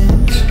weakness.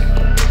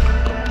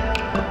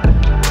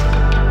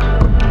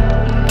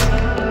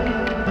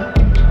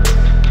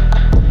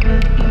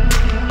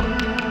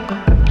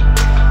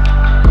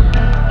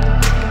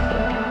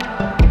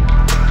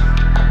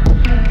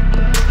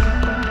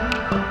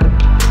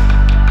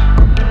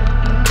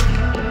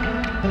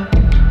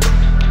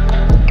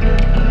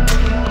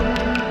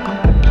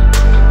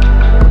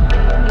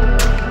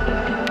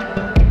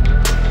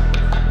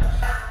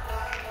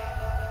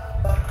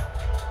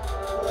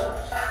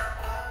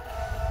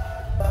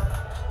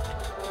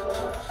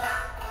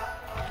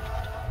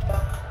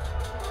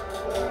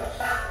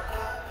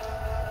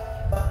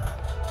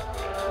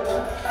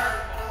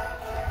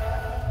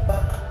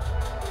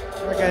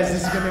 Alright guys,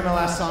 this is gonna be my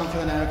last song for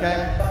the night, okay?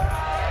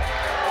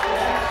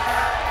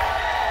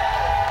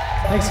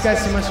 Thanks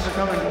guys so much for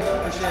coming.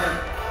 Appreciate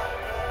it.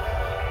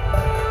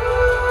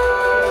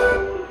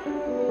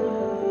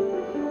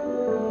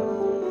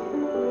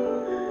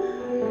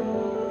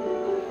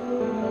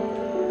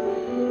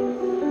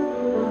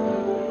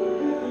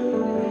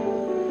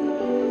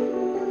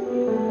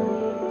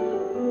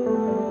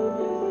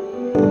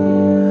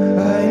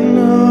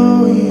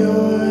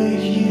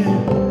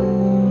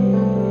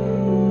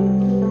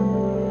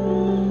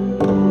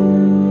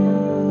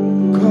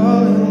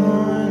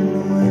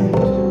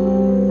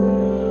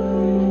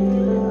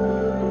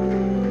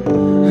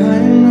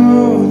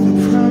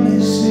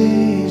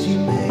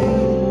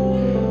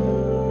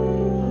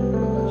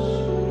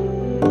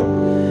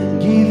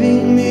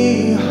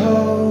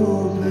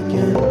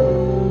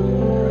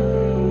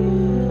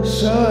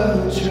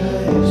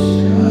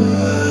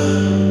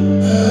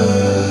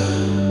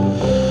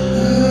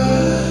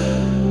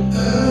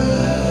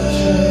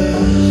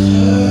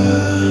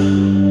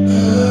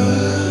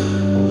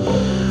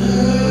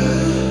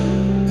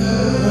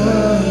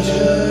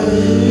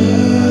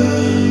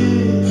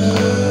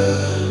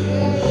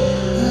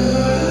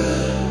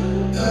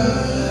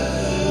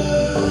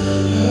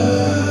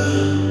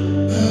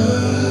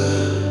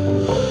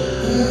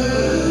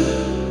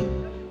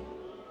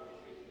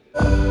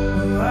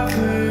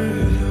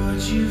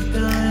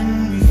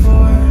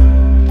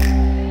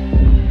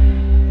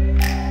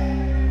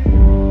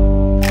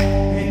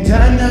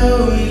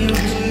 know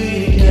you'll do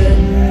it again.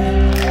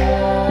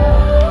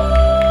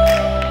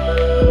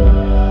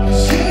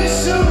 'Cause you're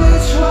so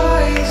much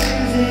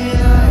wiser than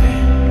I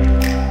am.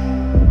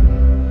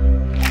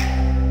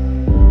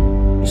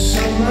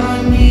 So my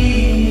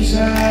knees I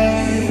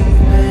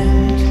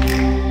bend.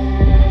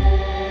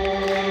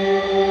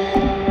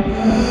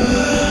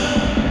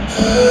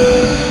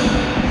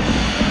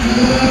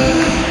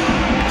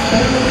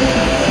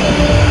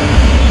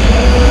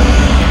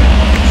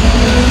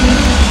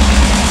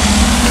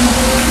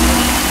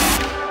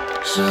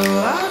 So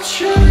I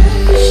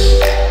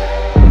trust.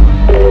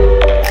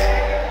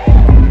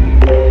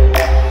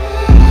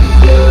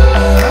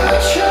 I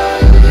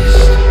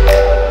trust.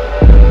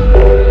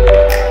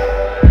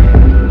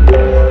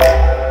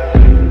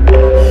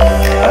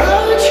 I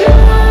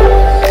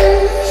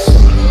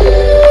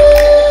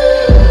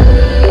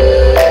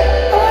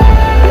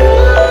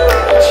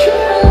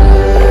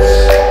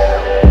trust.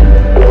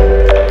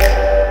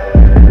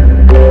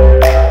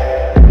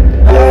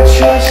 I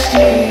trust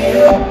in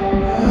you.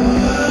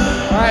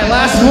 All right,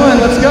 last one.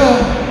 Let's go.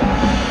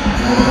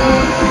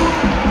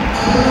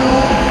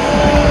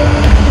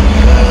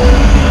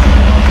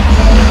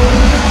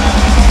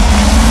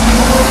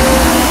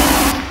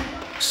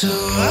 So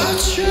I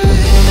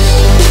trust.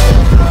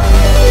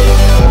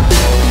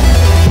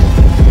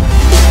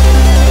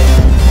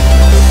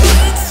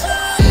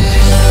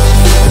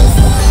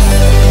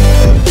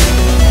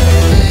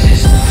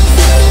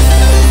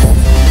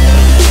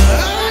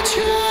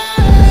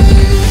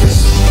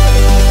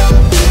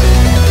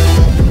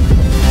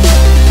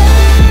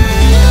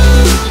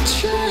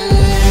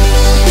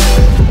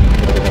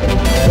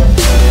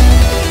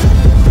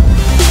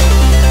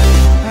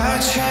 I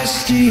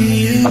trust in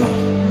you.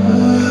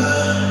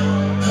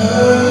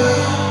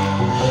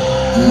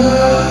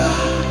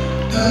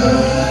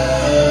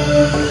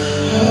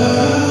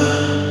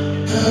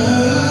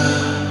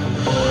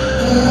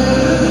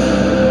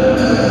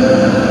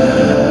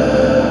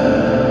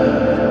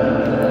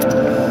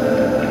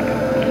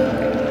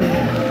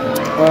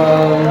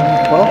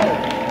 Well,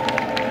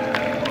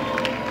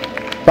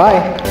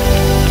 bye.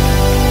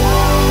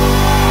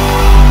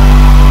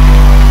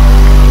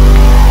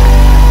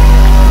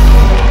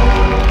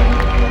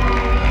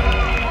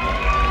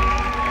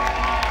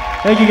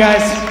 Thank you,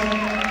 guys.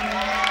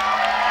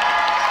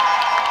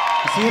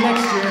 See you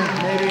next year,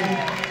 maybe.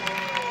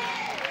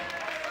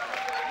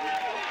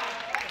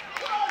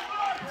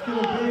 Let's give a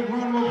big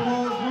round